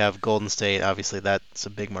West you have Golden State. Obviously, that's a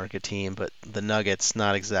big market team, but the Nuggets,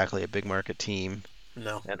 not exactly a big market team,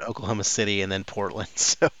 No. and Oklahoma City, and then Portland.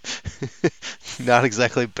 So not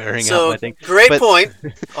exactly bearing out my So thing, great but point.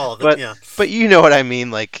 All of it. but Yeah. but you know what I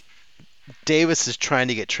mean. Like Davis is trying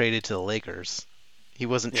to get traded to the Lakers. He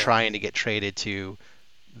wasn't Yeah. trying to get traded to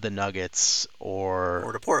the Nuggets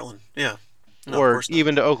Or to Portland. Yeah. No, of or course not.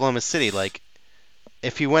 even to Oklahoma City. Like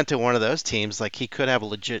if he went to one of those teams, like he could have a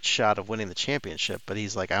legit shot of winning the championship. But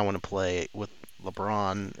he's like, I want to play with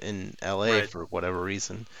LeBron in LA Right. for whatever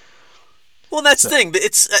reason. Well, that's So the thing. But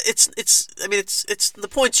it's. I mean, it's the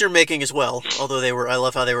points you're making as well. Although they were, I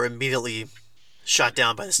love how they were immediately shot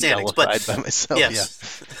down by the standings. But nullified by myself. Yeah.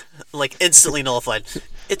 yes, like instantly nullified.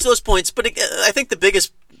 It's those points. But I think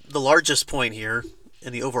the largest point here,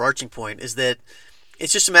 and the overarching point is that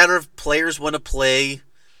it's just a matter of players want to play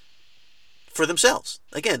for themselves.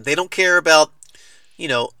 Again, they don't care about, you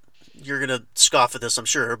know, you're going to scoff at this, I'm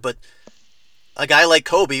sure, but a guy like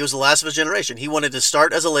Kobe was the last of his generation. He wanted to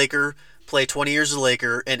start as a Laker, play 20 years as a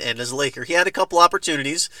Laker, and end as a Laker. He had a couple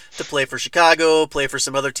opportunities to play for Chicago, play for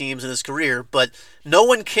some other teams in his career, but no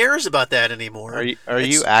one cares about that anymore. Are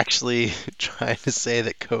you actually trying to say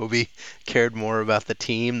that Kobe cared more about the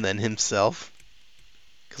team than himself?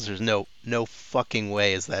 Because there's no fucking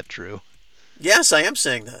way is that true. Yes, I am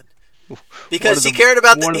saying that One because of he the cared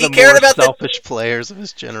about one of he the cared more about the selfish players of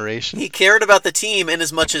his generation. he cared about the team in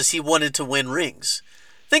as much as he wanted to win rings.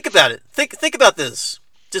 Think about it. Think about this.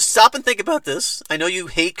 Just stop and think about this. I know you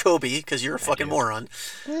hate Kobe because you're a I fucking do. moron,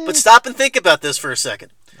 but stop and think about this for a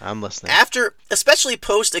second. I'm listening. After, especially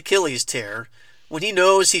post Achilles tear, when he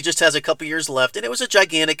knows he just has a couple years left, and it was a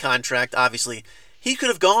gigantic contract, obviously, he could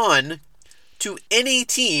have gone to any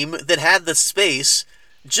team that had the space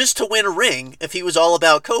just to win a ring if he was all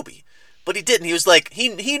about Kobe. But he didn't. He was like, he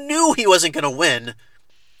knew he wasn't going to win,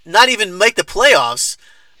 not even make the playoffs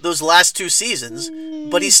those last 2 seasons,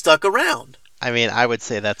 but he stuck around. I mean, I would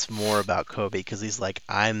say that's more about Kobe because he's like,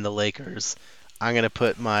 I'm the Lakers. I'm gonna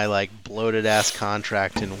put my like bloated ass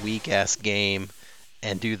contract in weak ass game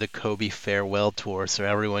and do the Kobe farewell tour so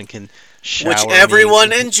everyone can Which shower everyone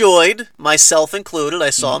me. enjoyed, myself included.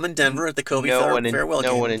 I saw him in Denver at the Kobe farewell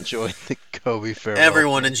No game. one enjoyed the Kobe farewell.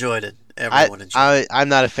 Everyone tour. enjoyed it. Everyone enjoyed it. I'm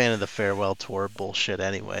not a fan of the farewell tour bullshit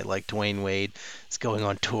anyway. Like Dwayne Wade is going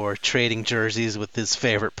on tour, trading jerseys with his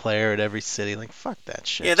favorite player at every city. Like fuck that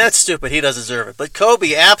shit. Yeah, that's stupid. He doesn't deserve it. But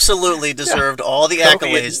Kobe absolutely deserved all the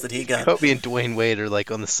accolades that he got. Kobe and Dwayne Wade are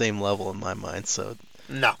like on the same level in my mind. So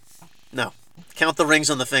No. Count the rings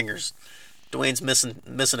on the fingers. Dwayne's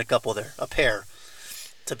missing a couple there. A pair,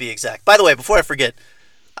 to be exact. By the way, before I forget,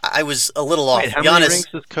 I was a little off. wait, how many rings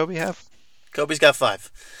does Kobe have? Kobe's got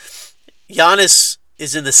 5. Giannis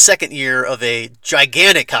is in the second year of a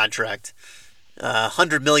gigantic contract.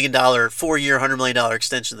 $100 million, 4-year, $100 million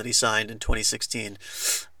extension that he signed in 2016.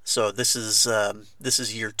 So this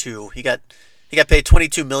is year 2. He got paid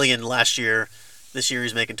 $22 million last year. This year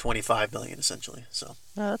he's making $25 million essentially. So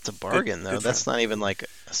That's a bargain though. good for That's him. not even like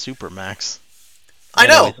a super max. I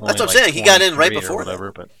know know. he's That's only what I'm like saying. He got in right 23 or before whatever,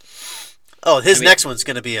 that. but Oh, his I mean- next one's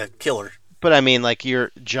going to be a killer. But I mean, like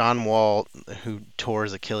you're John Wall, who tore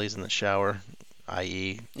his Achilles in the shower,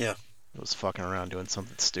 i.e., Yeah. was fucking around doing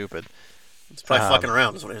something stupid. It's probably Um, fucking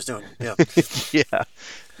around is what he was doing. Yeah. Yeah,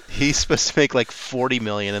 he's supposed to make like 40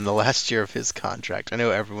 million in the last year of his contract. I know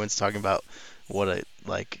everyone's talking about what a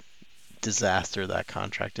like disaster that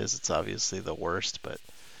contract is. It's obviously the worst, but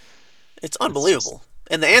It's unbelievable.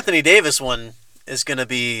 And the Anthony Davis one is going to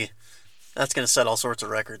be, that's going to set all sorts of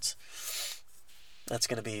records. That's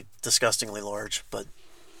going to be disgustingly large. But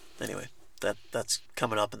anyway, that's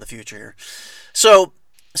coming up in the future here. So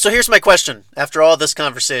here's my question after all this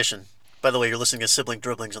conversation. By the way, you're listening to Sibling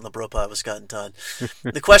Dribblings on the Bro Pod with Scott and Todd.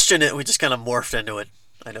 The question, we just kind of morphed into it.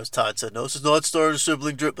 I know Todd said, no, this is not starting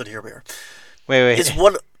Sibling Dribble, but here we are. wait, Is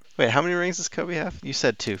what wait. How many rings does Kobe have? You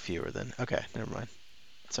said 2 fewer than. Okay, never mind.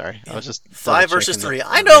 Sorry, I was just 5 versus double-checking 3.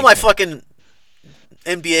 the I know ring my count. fucking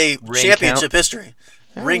NBA Ring championship count? history.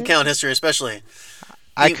 Ring count history, especially.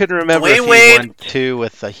 I couldn't remember Dwayne if he Wade- won 2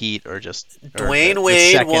 with the Heat or just or Dwayne the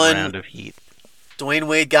Wade second won- round of Heat. Dwayne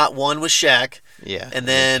Wade got 1 with Shaq, Yeah, and two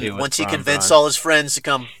then with once he Bron convinced Bron. all his friends to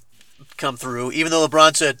come through, even though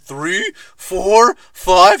LeBron said 3, 4,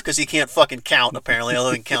 5, because he can't fucking count apparently,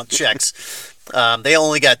 although he can count checks. They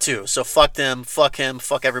only got 2, so fuck them, fuck him,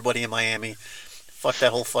 fuck everybody in Miami. Fuck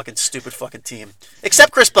that whole fucking stupid fucking team.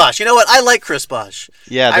 Except Chris Bosh. You know what? I like Chris Bosh.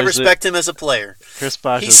 Yeah, I there's respect him as a player. Chris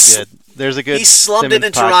Bosh He's- is good. There's a good. He slumped it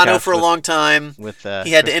in Simmons Toronto podcast for a long time. With He had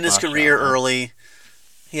to Chris end his Bosh career on that. early.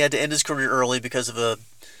 He had to end his career early because of a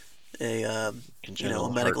Congenital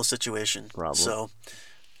medical heart situation. problem. So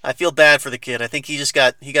I feel bad for the kid. I think he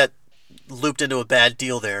got looped into a bad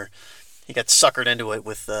deal there. He got suckered into it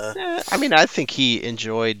with. I mean, I think he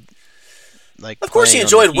enjoyed like. Of course, he playing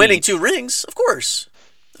on the enjoyed winning Heat. 2 rings. Of course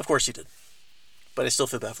he did. But I still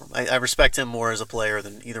feel bad for him. I respect him more as a player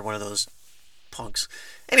than either one of those punks.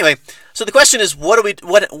 Anyway, so the question is, what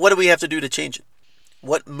do we have to do to change it?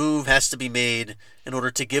 What move has to be made in order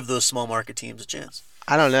to give those small market teams a chance?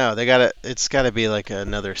 I don't know. It's gotta be like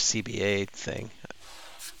another CBA thing.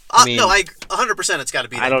 I mean, No, 100%. It's got to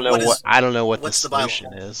be. I don't know what the what's the bylaw?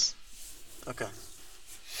 solution is. Okay.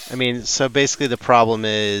 I mean, so basically the problem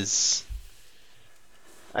is,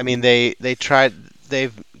 I mean, they've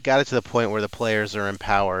got it to the point where the players are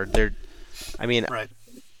empowered. Right.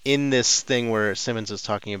 In this thing where Simmons was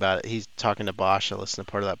talking about it, he's talking to Bosch. I listened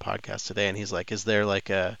to part of that podcast today, and he's like, "Is there like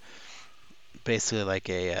basically like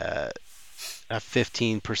a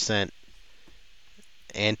 15%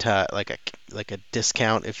 like a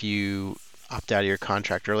discount if you opt out of your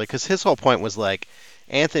contract early, because his whole point was like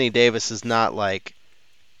Anthony Davis is not like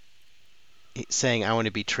saying I want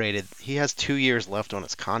to be traded. He has 2 years left on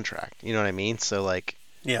his contract. You know what I mean? So like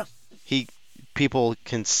Yeah. he people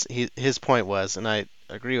can his point was, and I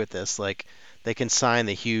agree with this, like they can sign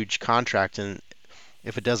the huge contract, and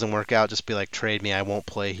if it doesn't work out, just be like, trade me, I won't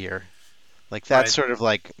play here. Like that's Right. sort of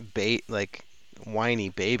like like whiny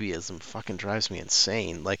babyism fucking drives me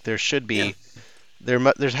insane. Like there should Yeah. be there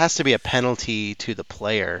has to be a penalty to the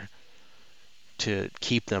player to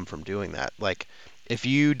keep them from doing that. Like if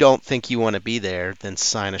you don't think you want to be there, then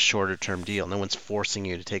sign a shorter term deal. No one's forcing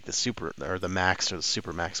you to take the super or the max or the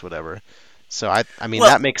super max, whatever. So I mean Well,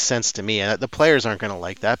 that makes sense to me. And the players aren't going to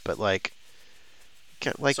like that, but like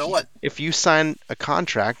so what? if you sign a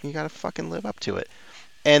contract, you got to fucking live up to it.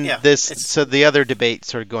 And Yeah. this, It's so the other debate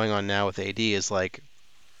sort of going on now with AD is like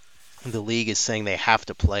the league is saying they have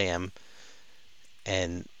to play him,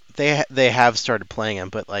 and they have started playing him.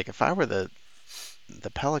 But like if I were the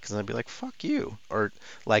Pelicans, I'd be like, fuck you. Or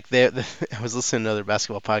like I was listening to another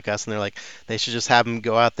basketball podcast, and they're like they should just have him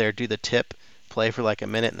go out there, do the tip, play for like a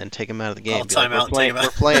minute, and then take him out of the call game. a Be like, timeout and take him we're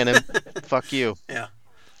playing him. out. Fuck you. Yeah.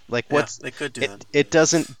 Like Yeah. what's They could do it? that. It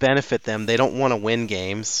doesn't benefit them. They don't want to win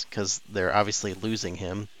games because they're obviously losing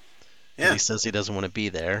him because Yeah. he says he doesn't want to be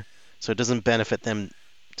there. So it doesn't benefit them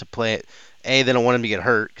to play it. A, they don't want him to get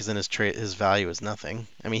hurt because then his value is nothing.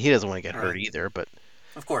 I mean, he doesn't want to get hurt Right. either, but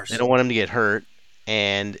Of they course. don't want him to get hurt,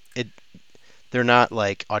 and they're not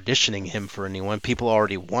like auditioning him for anyone. People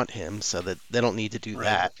already want him, so that they don't need to do Right.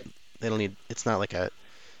 that. They don't need. It's not like a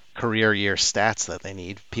career year stats that they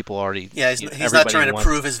need. People already. Yeah. He's not Everybody trying to wants.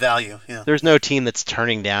 prove his value. Yeah. There's no team that's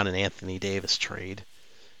turning down an Anthony Davis trade.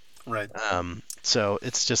 Right. So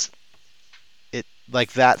it's just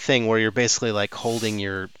like that thing where you're basically like holding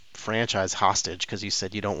your franchise hostage because you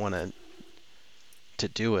said you don't want to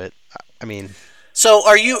do it. I mean, So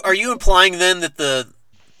are you implying then that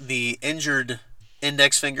the injured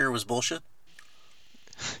index finger was bullshit?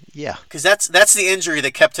 yeah, Because that's the injury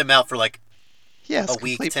that kept him out for like yeah, it's a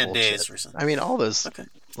week, complete 10 bullshit. days or something. I mean, all those Okay.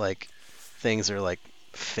 like things are like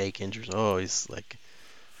fake injuries. Oh, he's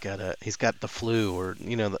got the flu, or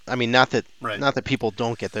I mean, Right. not that people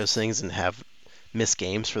don't get those things and have missed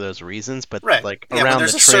games for those reasons, but Right. like Yeah. When around the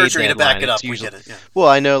there's a trade surgery to back deadline, it it's up, we usually get it. Yeah. well,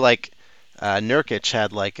 I know like Nurkic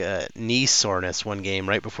had like a knee soreness one game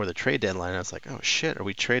right before the trade deadline. I was like, oh shit, are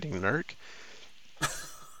we trading Nurk?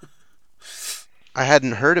 I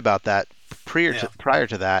hadn't heard about that Yeah. prior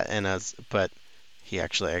to that, but he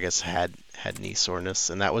actually I guess had knee soreness,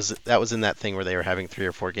 and that was in that thing where they were having 3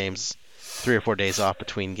 or 4 days off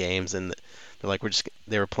between games, and they're like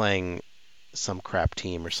they were playing some crap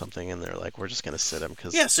team or something, and they're like we're just gonna sit him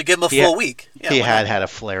because Yeah. So give him a he full week. Yeah. he Why not? had a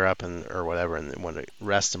flare up or whatever, and they wanted to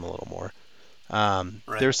rest him a little more. There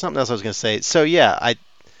Right. was something else I was gonna say. So yeah,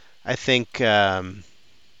 I think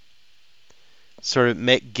sort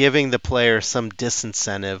of giving the player some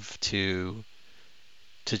disincentive to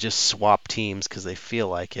just swap teams because they feel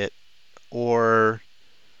like it, or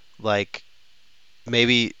like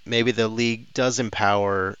maybe the league does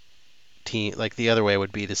empower team. Like the other way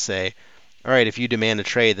would be to say, all right, if you demand a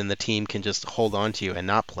trade, then the team can just hold on to you and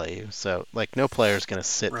not play you. So like no player is going to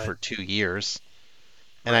sit Right. for 2 years.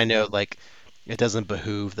 And I Right. know like it doesn't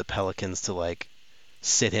behoove the Pelicans to like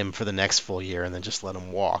sit him for the next full year and then just let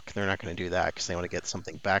him walk. They're not going to do that because they want to get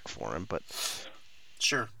something back for him. But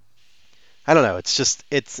Sure. I don't know. It's just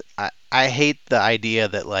I hate the idea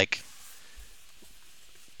that like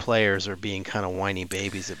players are being kind of whiny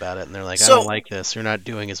babies about it, and they're like, I don't So like this. You're not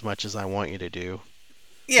doing as much as I want you to do.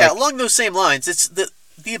 yeah, Like, along those same lines, it's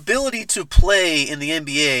the ability to play in the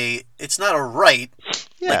NBA. It's not a right,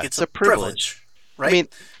 yeah, like it's it's a a privilege. privilege, I right? mean,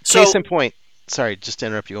 case So in point. Sorry, just to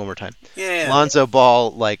interrupt you one more time. yeah. Lonzo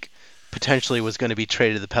Ball, like, potentially was going to be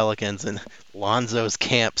traded to the Pelicans, and Lonzo's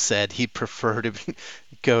camp said he'd prefer to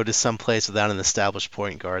go to some place without an established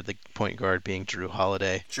point guard. The point guard being Drew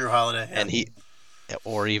Holiday, Drew Holiday. Yeah. and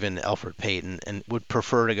or even Elfrid Payton, and would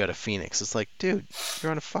prefer to go to Phoenix. It's like, dude,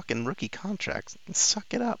 you're on a fucking rookie contract.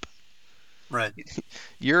 Suck it up. Right.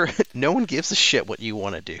 No one gives a shit what you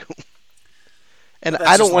want to do. And But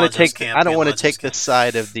that's just Lonzo's I camp don't being want to Lonzo's take the camp.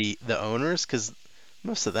 side of the owners because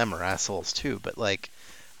most of them are assholes too. But like,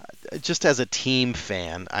 just as a team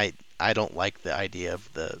fan, I don't like the idea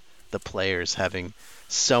of the players having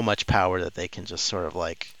so much power that they can just sort of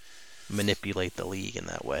like manipulate the league in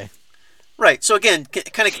that way. Right. So again,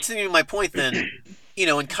 kind of continuing my point, then,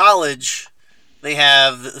 in college, they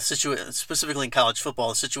have the situation, specifically in college football,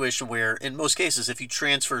 a situation where, in most cases, if you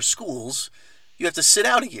transfer schools, you have to sit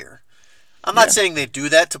out a year. I'm not Yeah. saying they do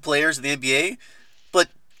that to players in the NBA, but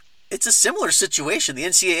it's a similar situation. The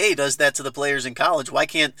NCAA does that to the players in college. Why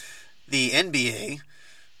can't the NBA,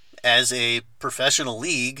 as a professional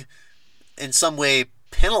league, in some way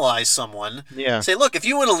penalize someone? Yeah. Say, look, if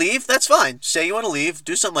you want to leave, that's fine. Say you want to leave,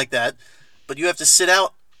 do something like that, but you have to sit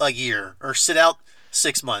out a year or sit out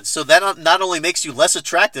 6 months. So that not only makes you less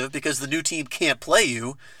attractive because the new team can't play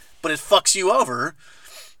you, but it fucks you over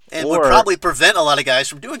and would probably prevent a lot of guys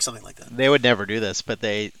from doing something like that. They would never do this, but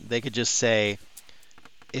they could just say,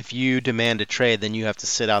 if you demand a trade, then you have to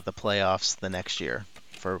sit out the playoffs the next year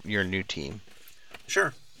for your new team.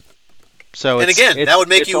 Sure. So and again, that would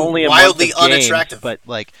make you wildly unattractive. But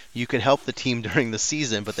like, you could help the team during the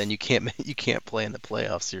season, but then you can't play in the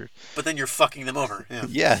playoffs. But then you're fucking them over. Yeah.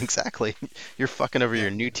 Yeah, exactly. You're fucking over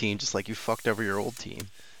your new team just like you fucked over your old team.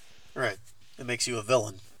 Right. It makes you a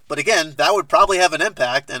villain. But again, that would probably have an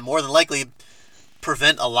impact and more than likely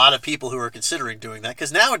prevent a lot of people who are considering doing that.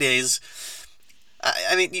 Because nowadays,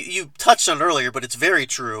 I mean, you touched on it earlier, but it's very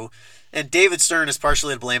true. And David Stern is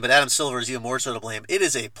partially to blame, but Adam Silver is even more so to blame. It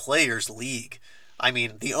is a players' league. I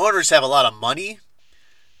mean, the owners have a lot of money,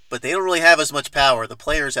 but they don't really have as much power. The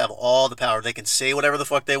players have all the power. They can say whatever the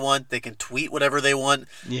fuck they want. They can tweet whatever they want.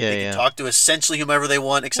 They can talk to essentially whomever they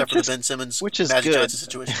want, except for the Ben Simmons Magic Johnson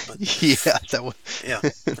situation. But,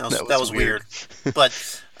 that was weird.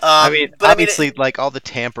 But I mean, obviously, like all the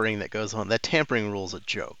tampering that goes on, that tampering rule is a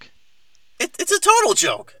joke. It's a total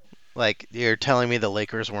joke. Like, you're telling me the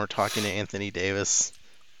Lakers weren't talking to Anthony Davis?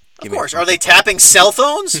 Of course. Are they tapping cell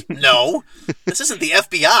phones? No. This isn't the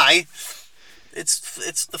FBI.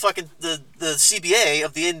 It's the fucking the CBA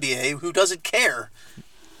of the NBA who doesn't care.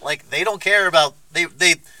 Like, they don't care about they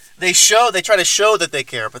try to show that they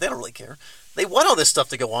care, but they don't really care. They want all this stuff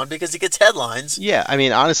to go on because it gets headlines. Yeah, I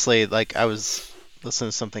mean, honestly, like, I was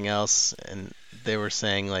listening to something else and they were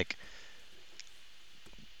saying, like,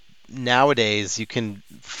 nowadays you can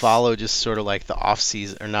follow just sort of like the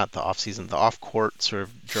off-season, or not the off-season, the off-court sort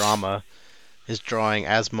of drama is drawing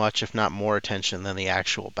as much, if not more, attention than the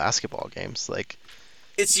actual basketball games. Like,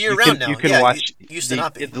 it's year-round now. You can watch. Used to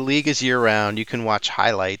not be. The league is year-round. You can watch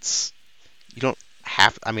highlights. You don't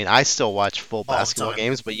have. I mean, I still watch full basketball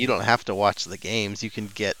games, but you don't have to watch the games. You can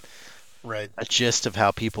get a gist of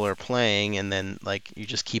how people are playing, and then like you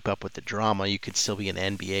just keep up with the drama. You could still be an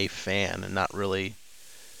NBA fan and not really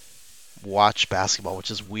watch basketball,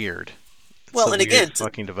 which is weird. Well, and again,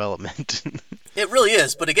 fucking development. It really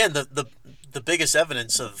is, but again, the biggest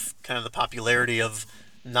evidence of kind of the popularity of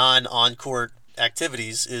non-on-court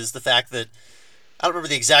activities is the fact that I don't remember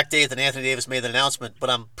the exact date that Anthony Davis made that announcement,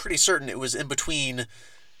 but I'm pretty certain it was in between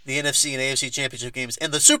the NFC and AFC championship games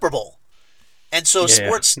and the Super Bowl. And so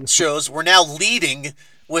sports shows were now leading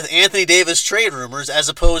with Anthony Davis trade rumors as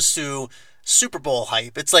opposed to Super Bowl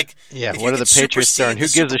hype. It's like, what are the Patriots doing? Who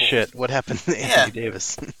gives a shit? What happened to Anthony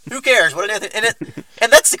Davis? Who cares? What did Anthony?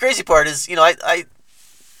 And that's the crazy part is, I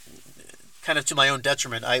kind of to my own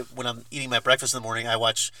detriment. When I'm eating my breakfast in the morning, I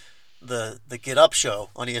watch the Get Up show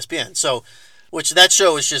on ESPN. So, which that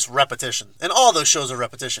show is just repetition, and all those shows are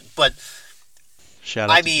repetition. But shout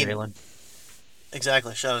out to Jalen.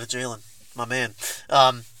 Exactly, shout out to Jalen, my man.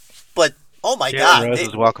 But oh my Jalen God, Rose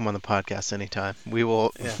is welcome on the podcast anytime. We will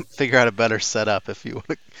figure out a better setup if you want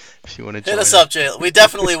to. Hit us up, Jalen. We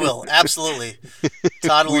definitely will. Absolutely.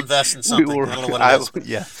 Todd will invest in something. I don't know what it is.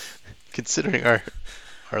 Yeah, considering our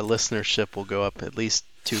listenership will go up at least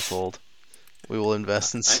twofold. We will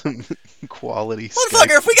invest in some quality.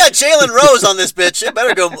 Motherfucker, if we got Jalen Rose on this bitch, it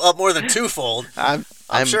better go up more than twofold. I'm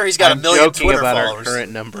sure he's got a million Twitter about followers. Our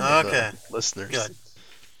current number of listeners. Good.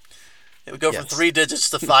 It would go from 3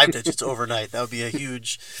 digits to 5 digits overnight. That would be a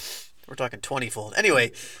huge. We're talking 20-fold.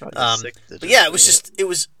 Anyway, but yeah, it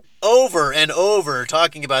was over and over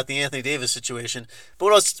talking about the Anthony Davis situation. But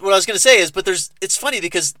what I was going to say is, it's funny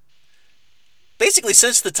because basically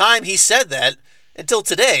since the time he said that until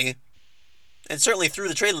today, and certainly through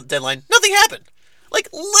the trade deadline, nothing happened. Like,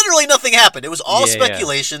 literally nothing happened. It was all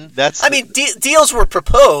speculation. Yeah. Deals were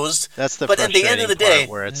proposed, but at the end of the day,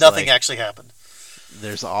 nothing actually happened.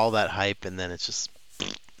 There's all that hype, and then it's just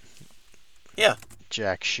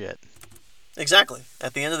jack shit. Exactly.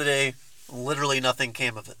 At the end of the day, literally nothing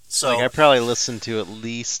came of it. So I probably listened to at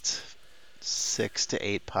least 6 to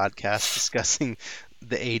 8 podcasts discussing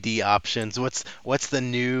the AD options. What's the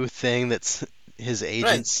new thing that's his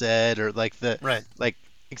agent said, or like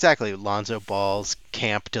exactly, Lonzo Ball's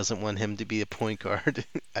camp doesn't want him to be a point guard,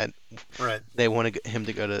 and they want him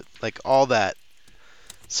to go to, like, all that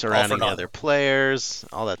surrounding the other players,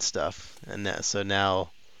 all that stuff. And so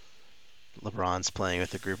now LeBron's playing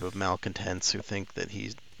with a group of malcontents who think that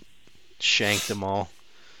he shanked them all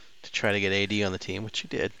to try to get AD on the team, which he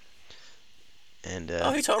did. And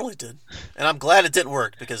Oh, he totally did. And I'm glad it didn't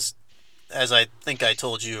work because, as I think I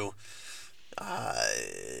told you,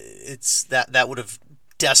 it's that would have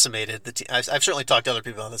decimated the team. I've certainly talked to other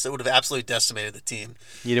people on this. It would have absolutely decimated the team.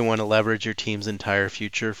 you didn't want to leverage your team's entire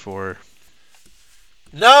future for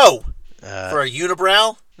No, uh, for a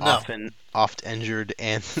unibrow. No, oft injured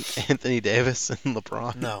Anthony Davis and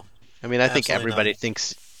LeBron. no, I mean, I think absolutely everybody not.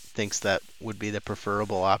 thinks that would be the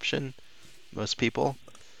preferable option. Most people,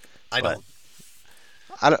 I but don't.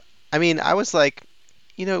 I don't. I mean, I was like,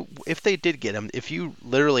 if they did get him, if you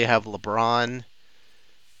literally have LeBron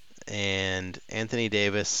and Anthony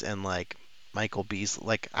Davis and like Michael Beasley,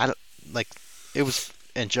 like I don't like it was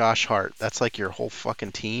and Josh Hart, that's like your whole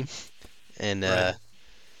fucking team. And Right.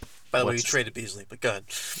 By the way, you what's traded Beasley, but go ahead.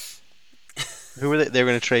 who were they? They were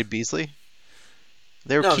going to trade Beasley.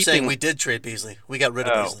 They were No, I'm saying keeping. we did trade Beasley. We got rid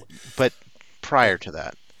of Oh, Beasley. but Yeah. prior to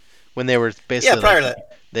that, when they were Yeah, basically prior like to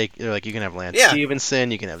that. they're like you can have Lance Yeah.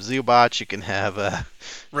 Stevenson, you can have Zubac, you can have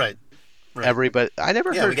Right. Right. everybody. I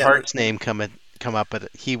never Yeah, we heard got Hart's name come up, but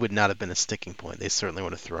he would not have been a sticking point. They certainly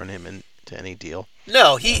would have thrown him into any deal.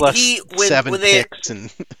 no. Plus He seven when they picks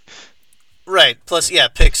and right plus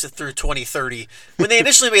picks through 2030. When they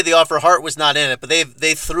initially made the offer, Hart was not in it, but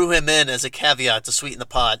they threw him in as a caveat to sweeten the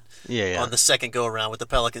pot yeah. on the second go around with the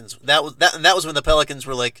Pelicans. That was when the Pelicans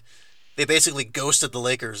were like they basically ghosted the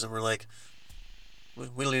Lakers and were like,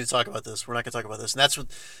 we don't need to talk about this. We're not going to talk about this.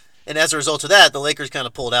 And as a result of that, the Lakers kind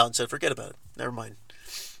of pulled out and said, forget about it. Never mind.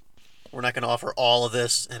 We're not going to offer all of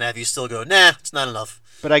this and have you still go, nah, it's not enough.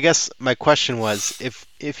 But I guess my question was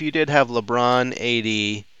if you did have LeBron,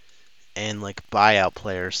 AD, and like buyout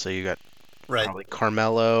players, so you got Right. probably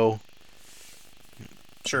Carmelo,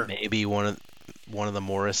 Sure. maybe one of the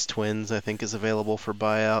Morris twins I think is available for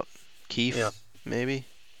buyout. Keith, Yeah. maybe,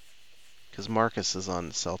 because Marcus is on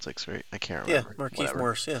the Celtics, right? I can't Yeah, remember. Markieff Whatever.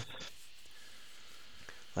 Morris, yeah.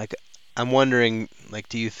 Like, I'm wondering, like,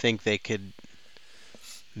 do you think they could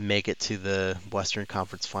make it to the Western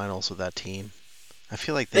Conference Finals with that team? I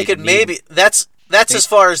feel like They could need. maybe that's They, as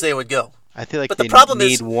far as they would go. I feel like But the they problem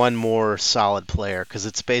need is one more solid player because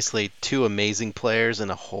it's basically two amazing players and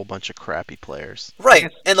a whole bunch of crappy players. I right,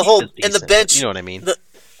 guess and the Keith whole is and the decent, but bench you know what I mean?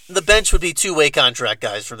 the bench would be two-way contract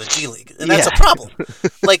guys from the G League. And that's Yeah. a problem.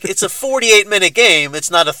 Like it's a 48-minute game,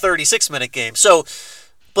 it's not a 36-minute game. So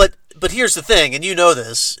but here's the thing, and you know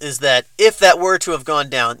this, is that if that were to have gone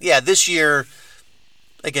down, this year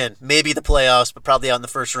again, maybe the playoffs, but probably out in the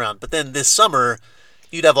first round. But then this summer,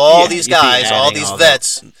 you'd have all these you'd be guys, all adding these all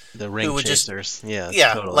vets the who ring would just chasers. Yeah,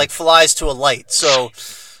 totally. like flies to a light. So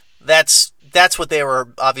that's what they were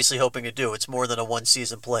obviously hoping to do. It's more than a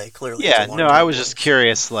one-season play. Clearly, Yeah, it's a no, long-term I was play. just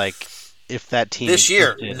curious, like, if that team This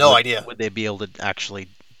year, existed, no idea. would they be able to actually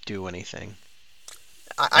do anything?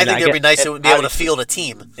 I And think I it would get be nice it to be able to obviously field a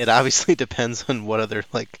team. it obviously depends on what other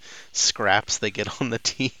like scraps they get on the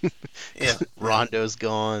team. Yeah, Rondo's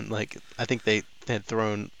gone. Like I think they had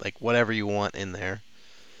thrown like whatever you want in there.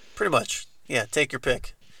 pretty much. Yeah, take your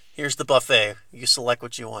pick. Here's the buffet. You select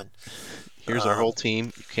what you want. Here's our whole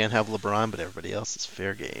team. You can't have LeBron, but everybody else is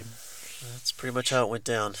fair game. That's pretty much how it went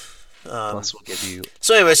down. Plus, we'll give you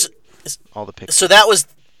So, anyways, all the picks. so that was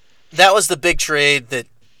the big trade that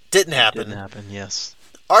didn't happen. Didn't happen. Yes.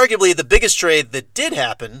 Arguably, the biggest trade that did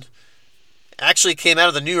happen actually came out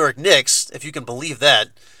of the New York Knicks, if you can believe that,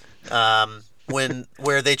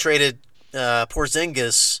 where they traded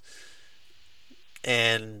Porzingis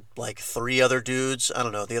and like three other dudes. I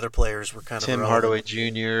don't know. The other players were kind of Tim irrelevant.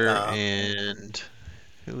 Hardaway Jr. and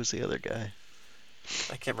who was the other guy?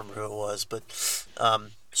 I can't remember who it was, but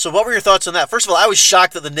so what were your thoughts on that? First of all, I was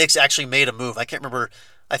shocked that the Knicks actually made a move. I can't remember.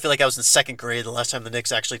 I feel like I was in second grade the last time the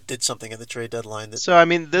Knicks actually did something at the trade deadline. That So I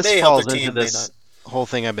mean, this may help falls their into team, may this whole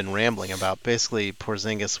thing I've been rambling about. Basically,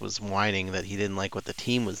 Porzingis was whining that he didn't like what the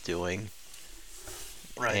team was doing,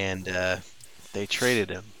 Right. and they traded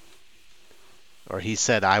him. Or he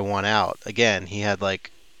said, "I want out." Again, he had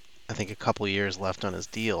like, I think a couple years left on his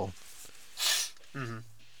deal. Mm-hmm.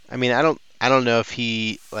 I mean, I don't know if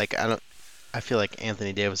he like I feel like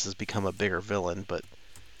Anthony Davis has become a bigger villain, but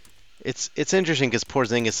it's interesting because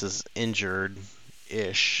Porzingis is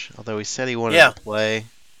injured-ish. Although he said he wanted to play.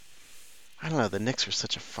 I don't know. The Knicks are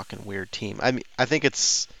such a fucking weird team. I mean, I think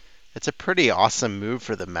it's a pretty awesome move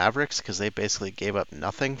for the Mavericks because they basically gave up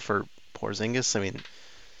nothing for Porzingis. I mean,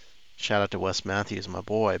 shout out to Wes Matthews, my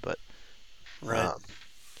boy, but Right.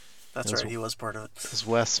 That's As- right. He was part of it. is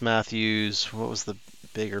Wes Matthews? What was the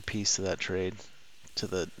bigger piece of that trade to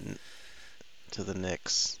the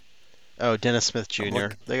Knicks? Oh, Dennis Smith Jr.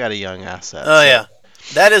 look- They got a young asset. Oh so- yeah,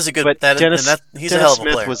 that is a good. But That Dennis, and that he's Dennis a hell of a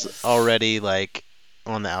Smith player. was already like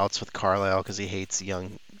on the outs with Carlisle because he hates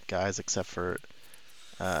young guys except for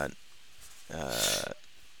uh, uh,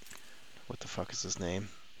 what the fuck is his name?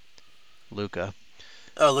 Luka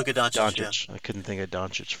Oh, Luka Doncic, yeah. Doncic. I couldn't think of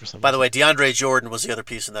Doncic for some By the reason. way, DeAndre Jordan was the other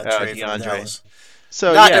piece in that Oh, trade from DeAndre. Dallas.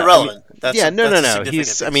 So Not yeah, I mean, irrelevant. yeah, no, no, That's a no.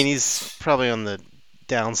 significant I mean, piece. he's probably on the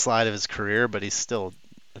downslide of his career, but he's still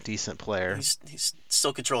a decent player. He's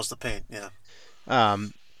still controls the paint. Yeah.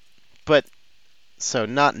 Um, but so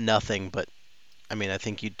not nothing, but I mean, I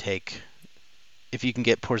think you'd take if you can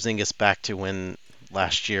get Porzingis back to when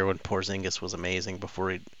last year when Porzingis was amazing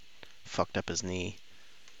before he fucked up his knee.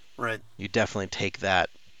 Right. You definitely take that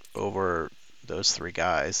over those three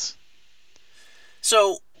guys.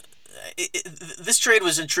 So this trade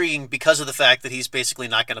was intriguing because of the fact that he's basically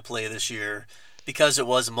not going to play this year, because it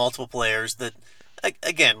was multiple players that,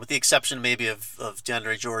 again, with the exception maybe of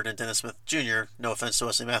DeAndre Jordan and Dennis Smith Jr., no offense to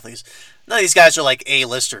Wesley Matthews, none of these guys are like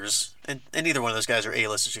A-listers, and neither one of those guys are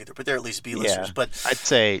A-listers either, but they're at least B-listers. Yeah, But I'd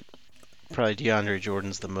say probably DeAndre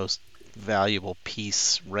Jordan's the most valuable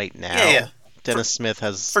piece right yeah, now. yeah, Dennis Smith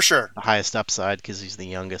has for sure. the highest upside because he's the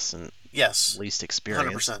youngest and Yes, least hundred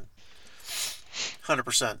experienced. percent.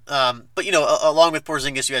 100%. But along with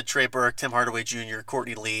Porzingis, you had Trey Burke, Tim Hardaway Jr.,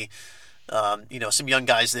 Courtney Lee. Some young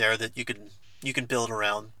guys there that you can build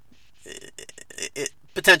around.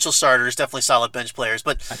 Potential starters, definitely solid bench players,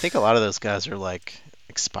 but I think a lot of those guys are like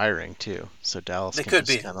expiring too, so Dallas they can could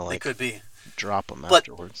just be. kind of They like could be. drop them But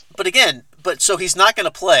afterwards. again, so he's not going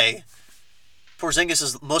to play. Porzingis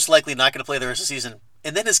is most likely not going to play the rest of the season,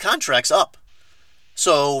 and then his contract's up.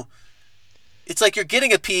 So it's like you're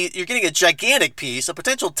getting a gigantic piece, a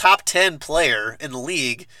potential top 10 player in the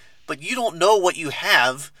league, but you don't know what you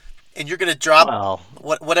have, and you're going to drop Well,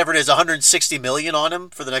 whatever it is, 160 million on him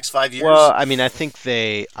for the next 5 years. well, I mean, I think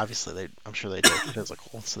I'm sure they did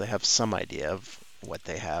physical, so they have some idea of what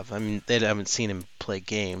they have. I mean, they haven't seen him play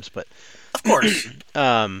games, but Of course.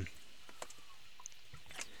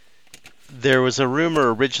 There was a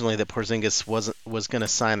rumor originally that Porzingis was going to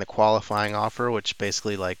sign the qualifying offer, which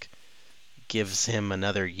basically like gives him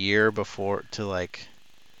another year before to like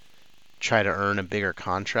try to earn a bigger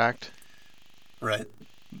contract. Right.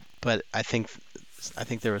 But I think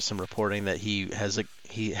there was some reporting that he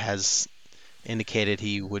has indicated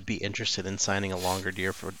he would be interested in signing a longer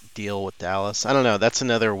deal with Dallas. I don't know. That's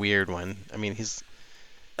another weird one. I mean, That's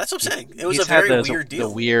what I'm saying. It was he's a very had weird the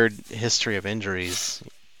deal. weird history of injuries.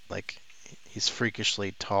 Like he's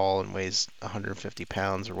freakishly tall and weighs 150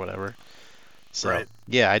 pounds or whatever. So Right.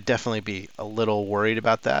 yeah, I'd definitely be a little worried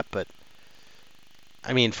about that. But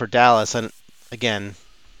I mean, for Dallas, and again,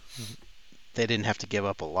 they didn't have to give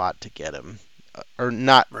up a lot to get him, or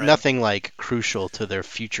Right. nothing like crucial to their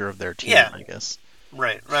future of their team. Yeah. I guess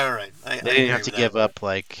Right. I they didn't agree have to with give that. up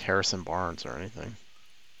like Harrison Barnes or anything,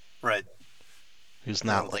 Right. who's I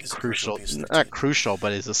not don't think like he's a crucial crucial, piece of their not team. crucial,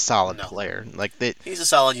 but is a solid No. player. Like they, He's a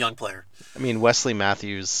solid young player. I mean, Wesley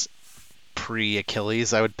Matthews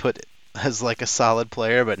pre-Achilles, I would put as like a solid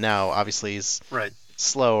player, but now obviously he's Right.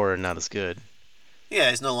 slower and not as good. Yeah,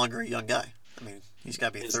 he's no longer a young guy. I mean, he's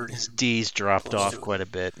got to be His, 30. his D's dropped Close off to it. quite a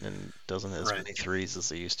bit and doesn't have as Right. many threes as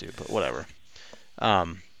they used to, but whatever.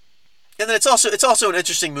 Um, And then it's also an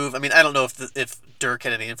interesting move. I mean, I don't know if Dirk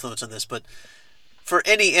had any influence on this, but for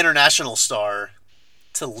any international star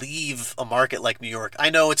to leave a market like New York, I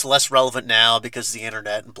know it's less relevant now because of the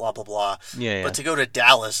internet and blah blah blah. yeah. But to go to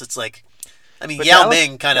Dallas, it's like, I mean, But Yao Dallas-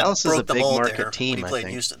 Ming kind of Dallas is a broke the big mold market there team, when I he played in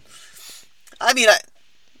think. Houston. I mean,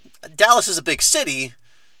 Dallas is a big city,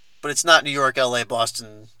 but it's not New York, L.A.,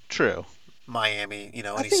 Boston, True. Miami. I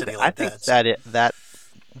Any think city I like think that.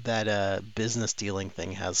 that business dealing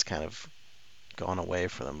thing has kind of gone away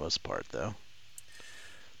for the most part, though.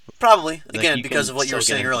 Probably Like, again you because can of what you were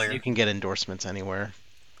still saying earlier. You can get endorsements anywhere.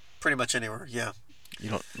 Pretty much anywhere. Yeah. You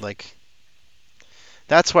don't like.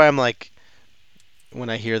 That's why I'm like, when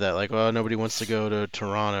I hear that, like, oh, nobody wants to go to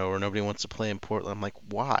Toronto or nobody wants to play in Portland. I'm like,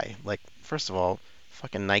 why? Like, first of all,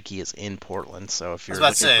 fucking Nike is in Portland, so if I was you're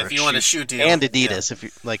about to looking say, for if a you want a shoe shoe deal, and yeah. Adidas, if you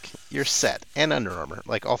like, you're set, and Under Armour,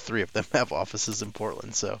 like all three of them have offices in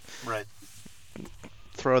Portland, so Right.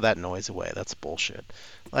 throw that noise away. That's bullshit.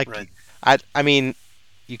 Like, Right. I mean,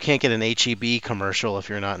 you can't get an HEB commercial if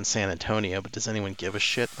you're not in San Antonio, but does anyone give a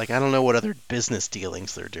shit? Like, I don't know what other business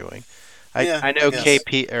dealings they're doing. Yeah, I know I guess.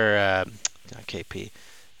 KP or not KP,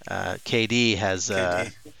 KD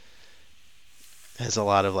KD. has a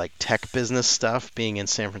lot of like tech business stuff being in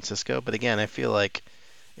San Francisco, but again, I feel like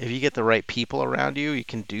if you get the right people around you, you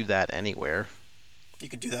can do that anywhere. You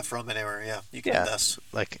can do that from anywhere. Yeah. You can Yeah, invest.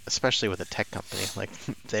 like especially with a tech company, like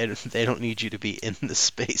they don't need you to be in the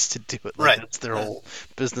space to do it. Like Right. that's their Right. whole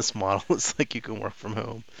business model. It's like you can work from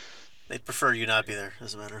home. They'd prefer you not be there,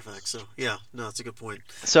 as a matter of fact. So yeah, no, it's a good point.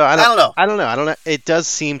 So I don't know. I don't know. It does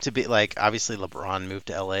seem to be like obviously LeBron moved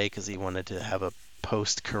to LA because he wanted to have a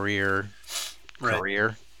post-career Right.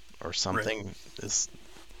 career or Right. something. Is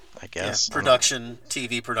I Yeah. guess I don't know. Production,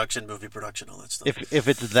 TV production, movie production, all that stuff. If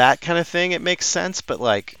it's that kind of thing, it makes sense. But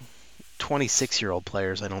like 26-year-old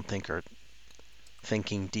players, I don't think are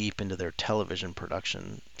thinking deep into their television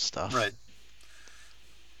production stuff. Right.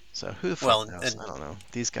 So who the fuck Well, knows? and I don't know.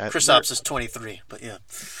 These guys, they're Kristaps is 23, but yeah.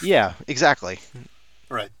 yeah, exactly.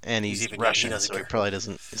 Right. And He's he's even young. He Russian, doesn't so he care. probably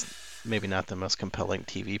doesn't. Is maybe not the most compelling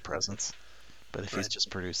TV presence. But if he's Right. just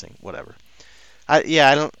producing, whatever. I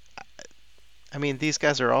don't. I mean, these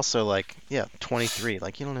guys are also like, yeah, 23.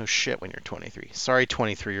 Like you don't know shit when you're 23. Sorry,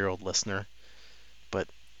 23-year-old listener, but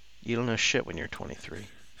you don't know shit when you're 23.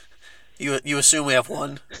 You assume we have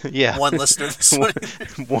one Yeah, one listener this one,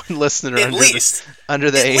 morning? one listener At least.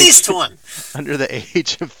 under the At age least one. under the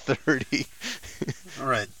age of 30. All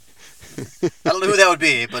right. I don't know who that would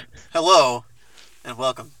be, but hello and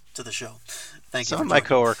welcome to the show. Thank you Some for of my joining.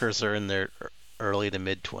 coworkers are in their early to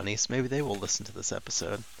mid 20s. Maybe they will listen to this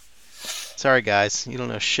episode. Sorry, guys, you don't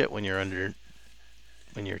know shit when you're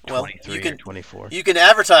Well, you 23 or can 24. you can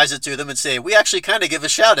advertise it to them and say, we actually kind of give a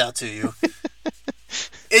shout out to you.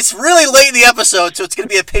 It's really late in the episode, so it's going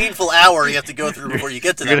to be a painful hour you have to go through before you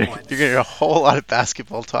get to that point. You're gonna hear a whole lot of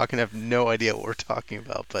basketball talk and have no idea what we're talking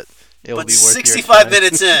about, but it will But be worth your 65 time.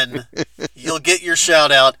 minutes in, you'll get your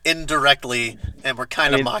shout out indirectly, and we're I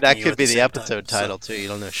kind of mean, mocking that you could at be the the same episode time. title too. You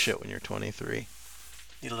don't know shit when you're 23.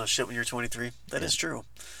 You don't know shit when you're 23. That Yeah. is true.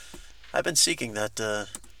 I've been seeking that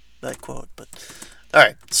quote, but all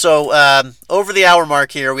right. So over the hour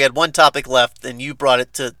mark here, we had one topic left, and you brought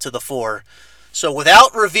it to the fore. So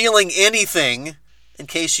without revealing anything, in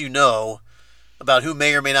case you know about who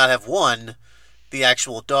may or may not have won the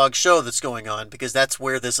actual dog show that's going on, because that's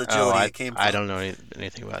where this agility came from. I don't know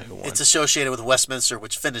anything about who won. It's associated with Westminster,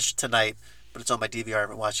 which finished tonight, but it's on my DVR. I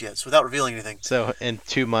haven't watched yet. So without revealing anything. So in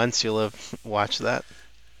 2 months you'll have watched that.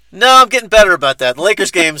 No, I'm getting better about that. The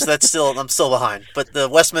Lakers games, I'm still behind. But the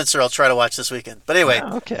Westminster, I'll try to watch this weekend. But anyway,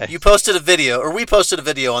 Okay. you posted a video, or we posted a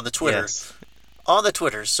video on the Twitter. Yes. On the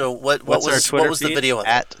Twitter. So what What's our was Twitter what was the feed? video of?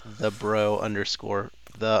 At the underscore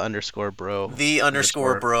bro. The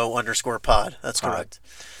underscore bro underscore pod. That's Pod. correct.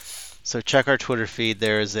 So check our Twitter feed.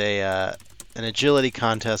 There is an agility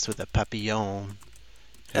contest with a papillon.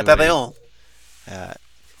 A who Papillon.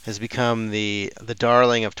 has become the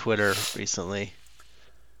darling of Twitter recently,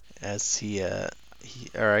 as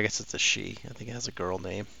or I guess it's a she. I think it has a girl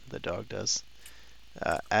name. The dog does.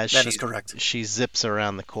 As That is correct. She zips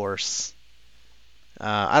around the course.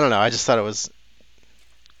 I don't know. I just thought it was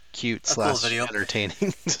cute A cool / video.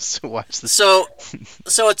 entertaining just to watch this. So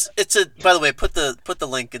it's a, by the way, put the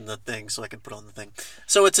link in the thing so I can put on the thing.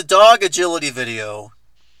 So it's a dog agility video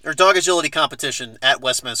or dog agility competition at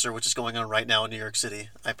Westminster, which is going on right now in New York City.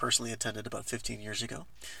 I personally attended about 15 years ago.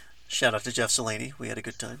 Shout out to Jeff Salaney. We had a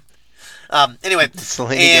good time. Anyway,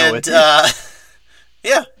 Salaney go with and you?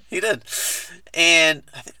 yeah, he did. And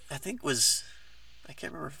I think I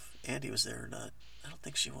can't remember if Andy was there or not. I don't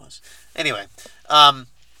think she was. Anyway,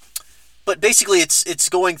 but basically it's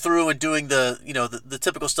going through and doing the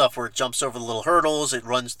typical stuff where it jumps over the little hurdles, it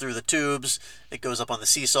runs through the tubes, it goes up on the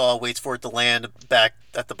seesaw, waits for it to land back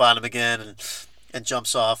at the bottom again, and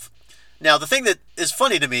jumps off. Now the thing that is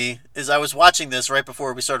funny to me is I was watching this right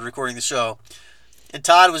before we started recording the show, and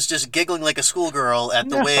Todd was just giggling like a schoolgirl at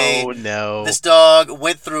the way this dog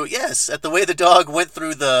went through. Yes, at the way the dog went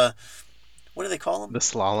through the, what do they call them? The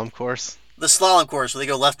slalom course. The slalom course where they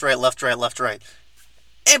go left, right, left, right, left, right.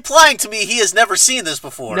 Implying to me he has never seen this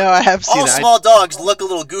before. No, I have seen All it. small dogs look a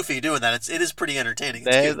little goofy doing that. It is pretty entertaining.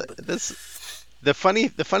 It's cute, but The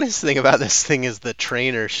funniest thing about this thing is the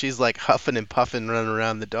trainer. She's like huffing and puffing, running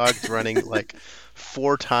around. The dog's running like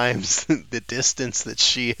 4 times the distance that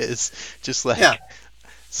she is. Just like, yeah.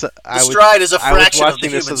 So The stride is a I was fraction of the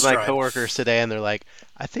watching this human with my stride. coworkers today, and they're like,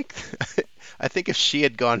 I think if she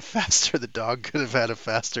had gone faster, the dog could have had a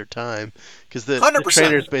faster time, because the 100%.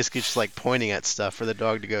 trainer's basically just like pointing at stuff for the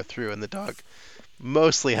dog to go through, and the dog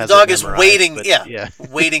mostly has The dog it is memorized, waiting, but yeah,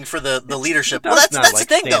 waiting for the leadership. Well, Dog's that's not like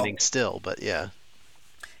the thing, though. standing still, but yeah.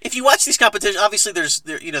 If you watch these competitions, obviously there's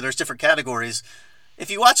different categories. If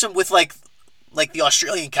you watch them with like the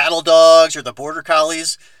Australian cattle dogs or the border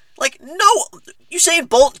collies, like no, Usain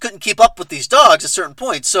Bolt couldn't keep up with these dogs at certain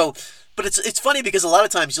points. So, but it's funny because a lot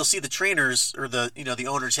of times you'll see the trainers or the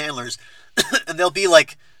owners, handlers, and they'll be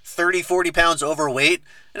like 30, 40 pounds overweight.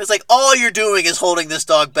 And it's like, all you're doing is holding this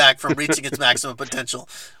dog back from reaching its maximum potential.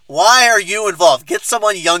 Why are you involved? Get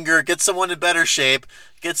someone younger, get someone in better shape,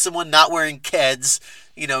 get someone not wearing Keds,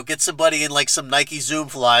 get somebody in like some Nike Zoom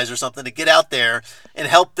flies or something to get out there and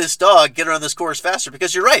help this dog get around this course faster.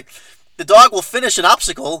 Because you're right, the dog will finish an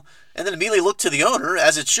obstacle and then immediately look to the owner,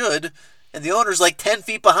 as it should, and the owner's like 10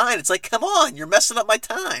 feet behind. It's like, come on, you're messing up my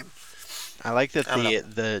time. I like that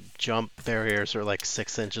the jump barriers are like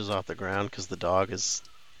 6 inches off the ground because the dog's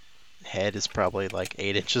head is probably like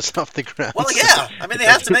 8 inches off the ground. Well, yeah. I mean, they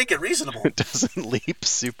have to make it reasonable. It doesn't leap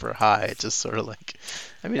super high. It just sort of like...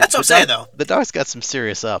 I mean, that's what I'm saying, though. The dog's got some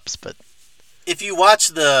serious ups, but... If you watch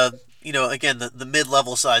the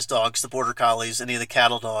mid-level size dogs, the border collies, any of the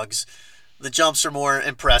cattle dogs, the jumps are more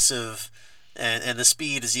impressive, and the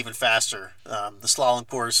speed is even faster. The slalom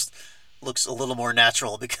course looks a little more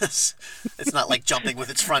natural because it's not like jumping with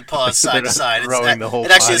its front paws side to side.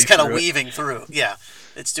 It actually is kind of weaving through. Yeah,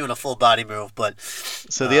 it's doing a full body move. But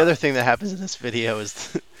so the other thing that happens in this video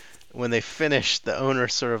is when they finish, the owner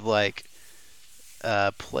sort of like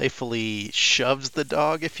playfully shoves the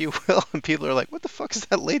dog, if you will, and people are like, "What the fuck is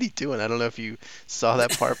that lady doing?" I don't know if you saw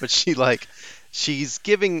that part, but she's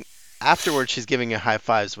giving you high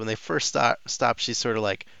fives. When they first stop, she sort of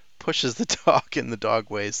like pushes the dog, and the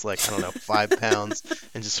dog weighs like, I don't know, 5 pounds,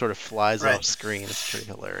 and just sort of flies off screen. It's pretty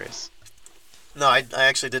hilarious. No, I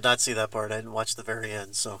actually did not see that part. I didn't watch the very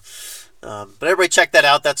end. So, but everybody check that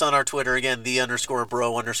out. That's on our Twitter again,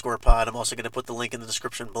 _bro_pod. I'm also going to put the link in the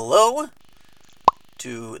description below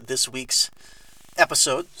to this week's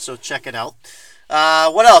episode. So check it out.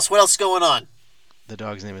 What else? What else is going on? The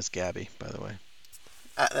dog's name is Gabby, by the way.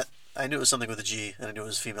 I knew it was something with a G, and I knew it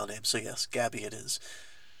was a female name. So yes, Gabby it is.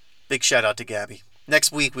 Big shout out to Gabby.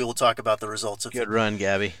 Next week we will talk about the results of good run,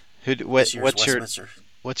 Gabby. What's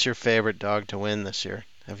your favorite dog to win this year?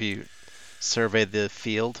 Have you surveyed the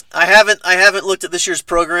field? I haven't looked at this year's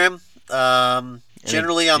program.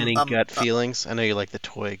 Generally, any gut feelings? I know you like the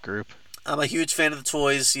toy group. I'm a huge fan of the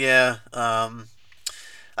toys. Yeah. I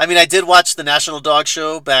mean, I did watch the National Dog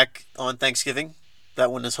Show back on Thanksgiving. That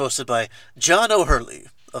one is hosted by John O'Hurley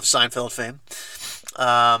of Seinfeld fame.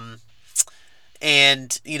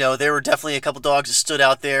 And, there were definitely a couple dogs that stood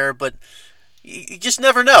out there, but you just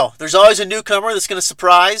never know. There's always a newcomer that's going to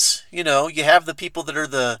surprise. You have the people that are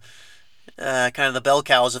the kind of the bell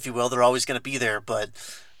cows, if you will. They're always going to be there, but,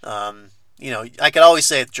 I could always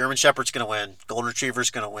say the German Shepherd's going to win, Golden Retriever's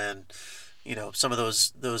going to win. Some of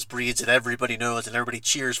those breeds that everybody knows and everybody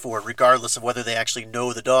cheers for, regardless of whether they actually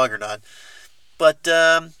know the dog or not. But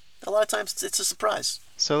a lot of times it's a surprise.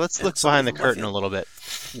 So let's look behind the curtain a little bit.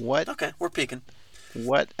 Okay, we're peeking.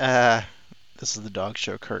 This is the dog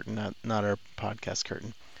show curtain, not our podcast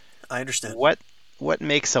curtain. I understand. What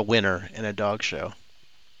makes a winner in a dog show?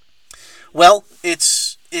 Well,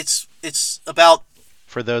 it's about,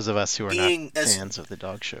 for those of us who are not fans of the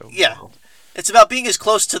dog show. Yeah. World. It's about being as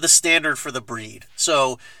close to the standard for the breed.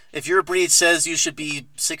 So if your breed says you should be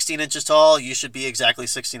 16 inches tall, you should be exactly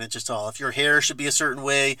 16 inches tall. If your hair should be a certain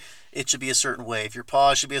way, it should be a certain way. If your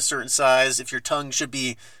paws should be a certain size, if your tongue should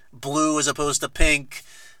be blue as opposed to pink,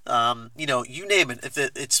 you name it. If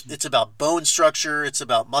it's about bone structure, it's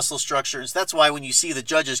about muscle structure. And so that's why when you see the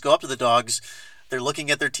judges go up to the dogs, they're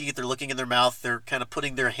looking at their teeth, they're looking in their mouth, they're kind of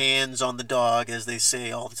putting their hands on the dog, as they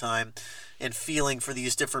say all the time, and feeling for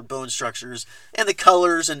these different bone structures and the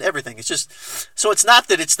colors and everything. It's just, so it's not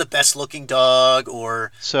that it's the best looking dog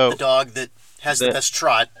or the dog that has the best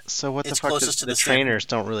trot. So what it's the fuck closest to the trainers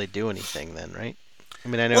don't really do anything then, right? I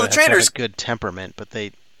mean, I know the it has a good temperament, but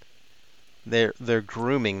they're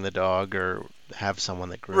grooming the dog or have someone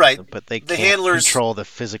that grooms them, but they can't control the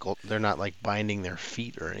physical. They're not like binding their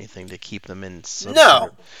feet or anything to keep them in. No.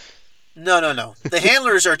 The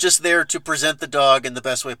handlers are just there to present the dog in the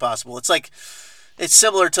best way possible. It's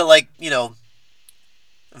similar to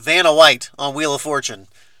Vanna White on Wheel of Fortune.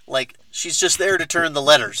 Like, she's just there to turn the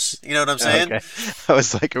letters. You know what I'm saying? Okay. I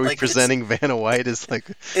was like, are we presenting Vanna White as like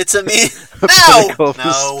it's a pinnacle of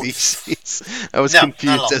the species? I was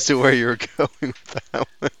confused as to where you were going with that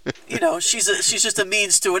one. She's just a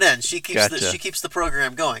means to an end. She keeps the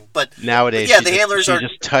program going. But nowadays, the handlers she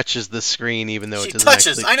just touches the screen, even though it doesn't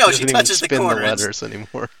touches. Actually, I know she touches the corner. The letters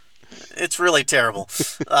anymore. It's really terrible.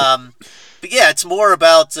 But yeah, it's more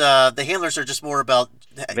about the handlers are just more about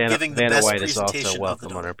giving the best White presentation. Is also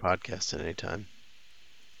welcome on our podcast at any time.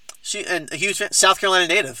 And a huge South Carolina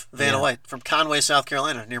native, Vanna White, from Conway, South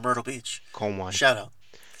Carolina, near Myrtle Beach. Conway. Shout out.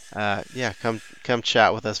 Come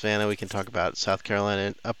chat with us, Vanna. We can talk about South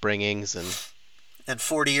Carolina upbringings and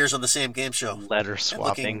 40 years on the same game show. Letter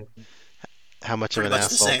swapping. How much of an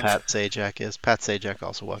asshole Pat Sajak is. Pat Sajak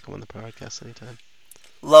also welcome on the podcast anytime.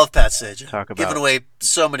 Love Pat Sajak. Giving away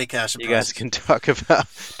so many cash and prizes. You guys can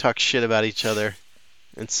talk shit about each other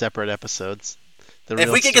in separate episodes. The If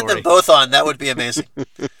real we could get them story. both on, that would be amazing.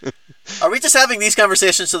 Are we just having these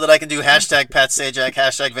conversations so that I can do hashtag Pat Sajak,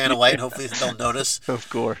 hashtag Vanna White, and hopefully they'll notice? Of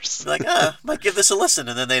course. Be like, might give this a listen,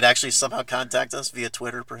 and then they'd actually somehow contact us via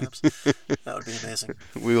Twitter, perhaps. That would be amazing.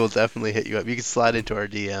 We will definitely hit you up. You can slide into our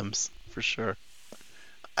DMs for sure.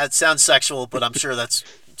 That sounds sexual, but I'm sure that's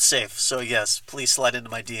safe. So yes, please slide into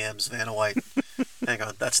my DMs, Vanna White. Hang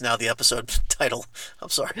on, that's now the episode title. I'm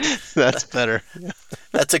sorry. That's better.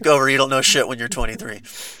 That took over. You don't know shit when you're 23.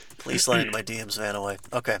 Please slide into my DMs, Vanna White.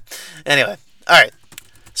 Okay. Anyway, all right.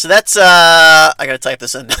 So that's I gotta type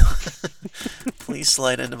this in now. Please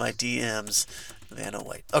slide into my DMs, Vanna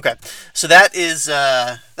White. Okay. So that's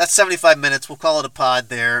 75 minutes. We'll call it a pod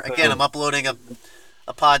there. Again, I'm uploading a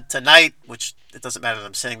pod tonight, which it doesn't matter that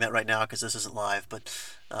I'm saying that right now because this isn't live, but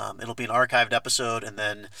it'll be an archived episode, and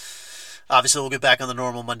then obviously we'll get back on the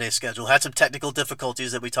normal Monday schedule. Had some technical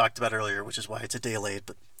difficulties that we talked about earlier, which is why it's a day late,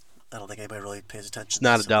 but I don't think anybody really pays attention. It's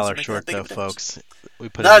not to a dollar short, though, folks. We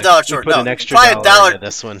put not a dollar short. We put no, an extra probably dollar into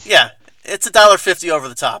this one. Yeah, it's $1.50 over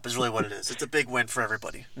the top is really what it is. It's a big win for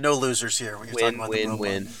everybody. No losers here when you're talking about the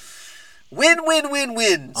win.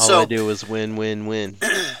 Win. All I do is win.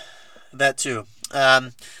 That too.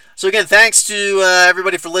 So again, thanks to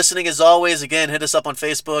everybody for listening. As always, again, hit us up on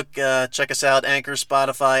Facebook. Check us out, Anchor,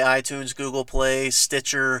 Spotify, iTunes, Google Play,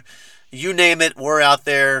 Stitcher. You name it, we're out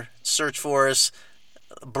there. Search for us.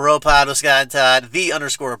 Bro Pod with Scott and Todd.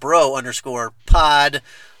 _bro_pod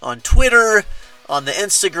on Twitter, on the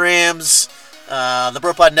Instagrams, the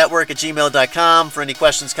BroPod Network at gmail.com for any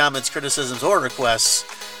questions, comments, criticisms, or requests.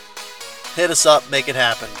 Hit us up, make it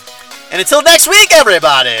happen. And until next week,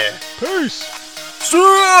 everybody. Peace. See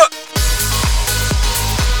ya!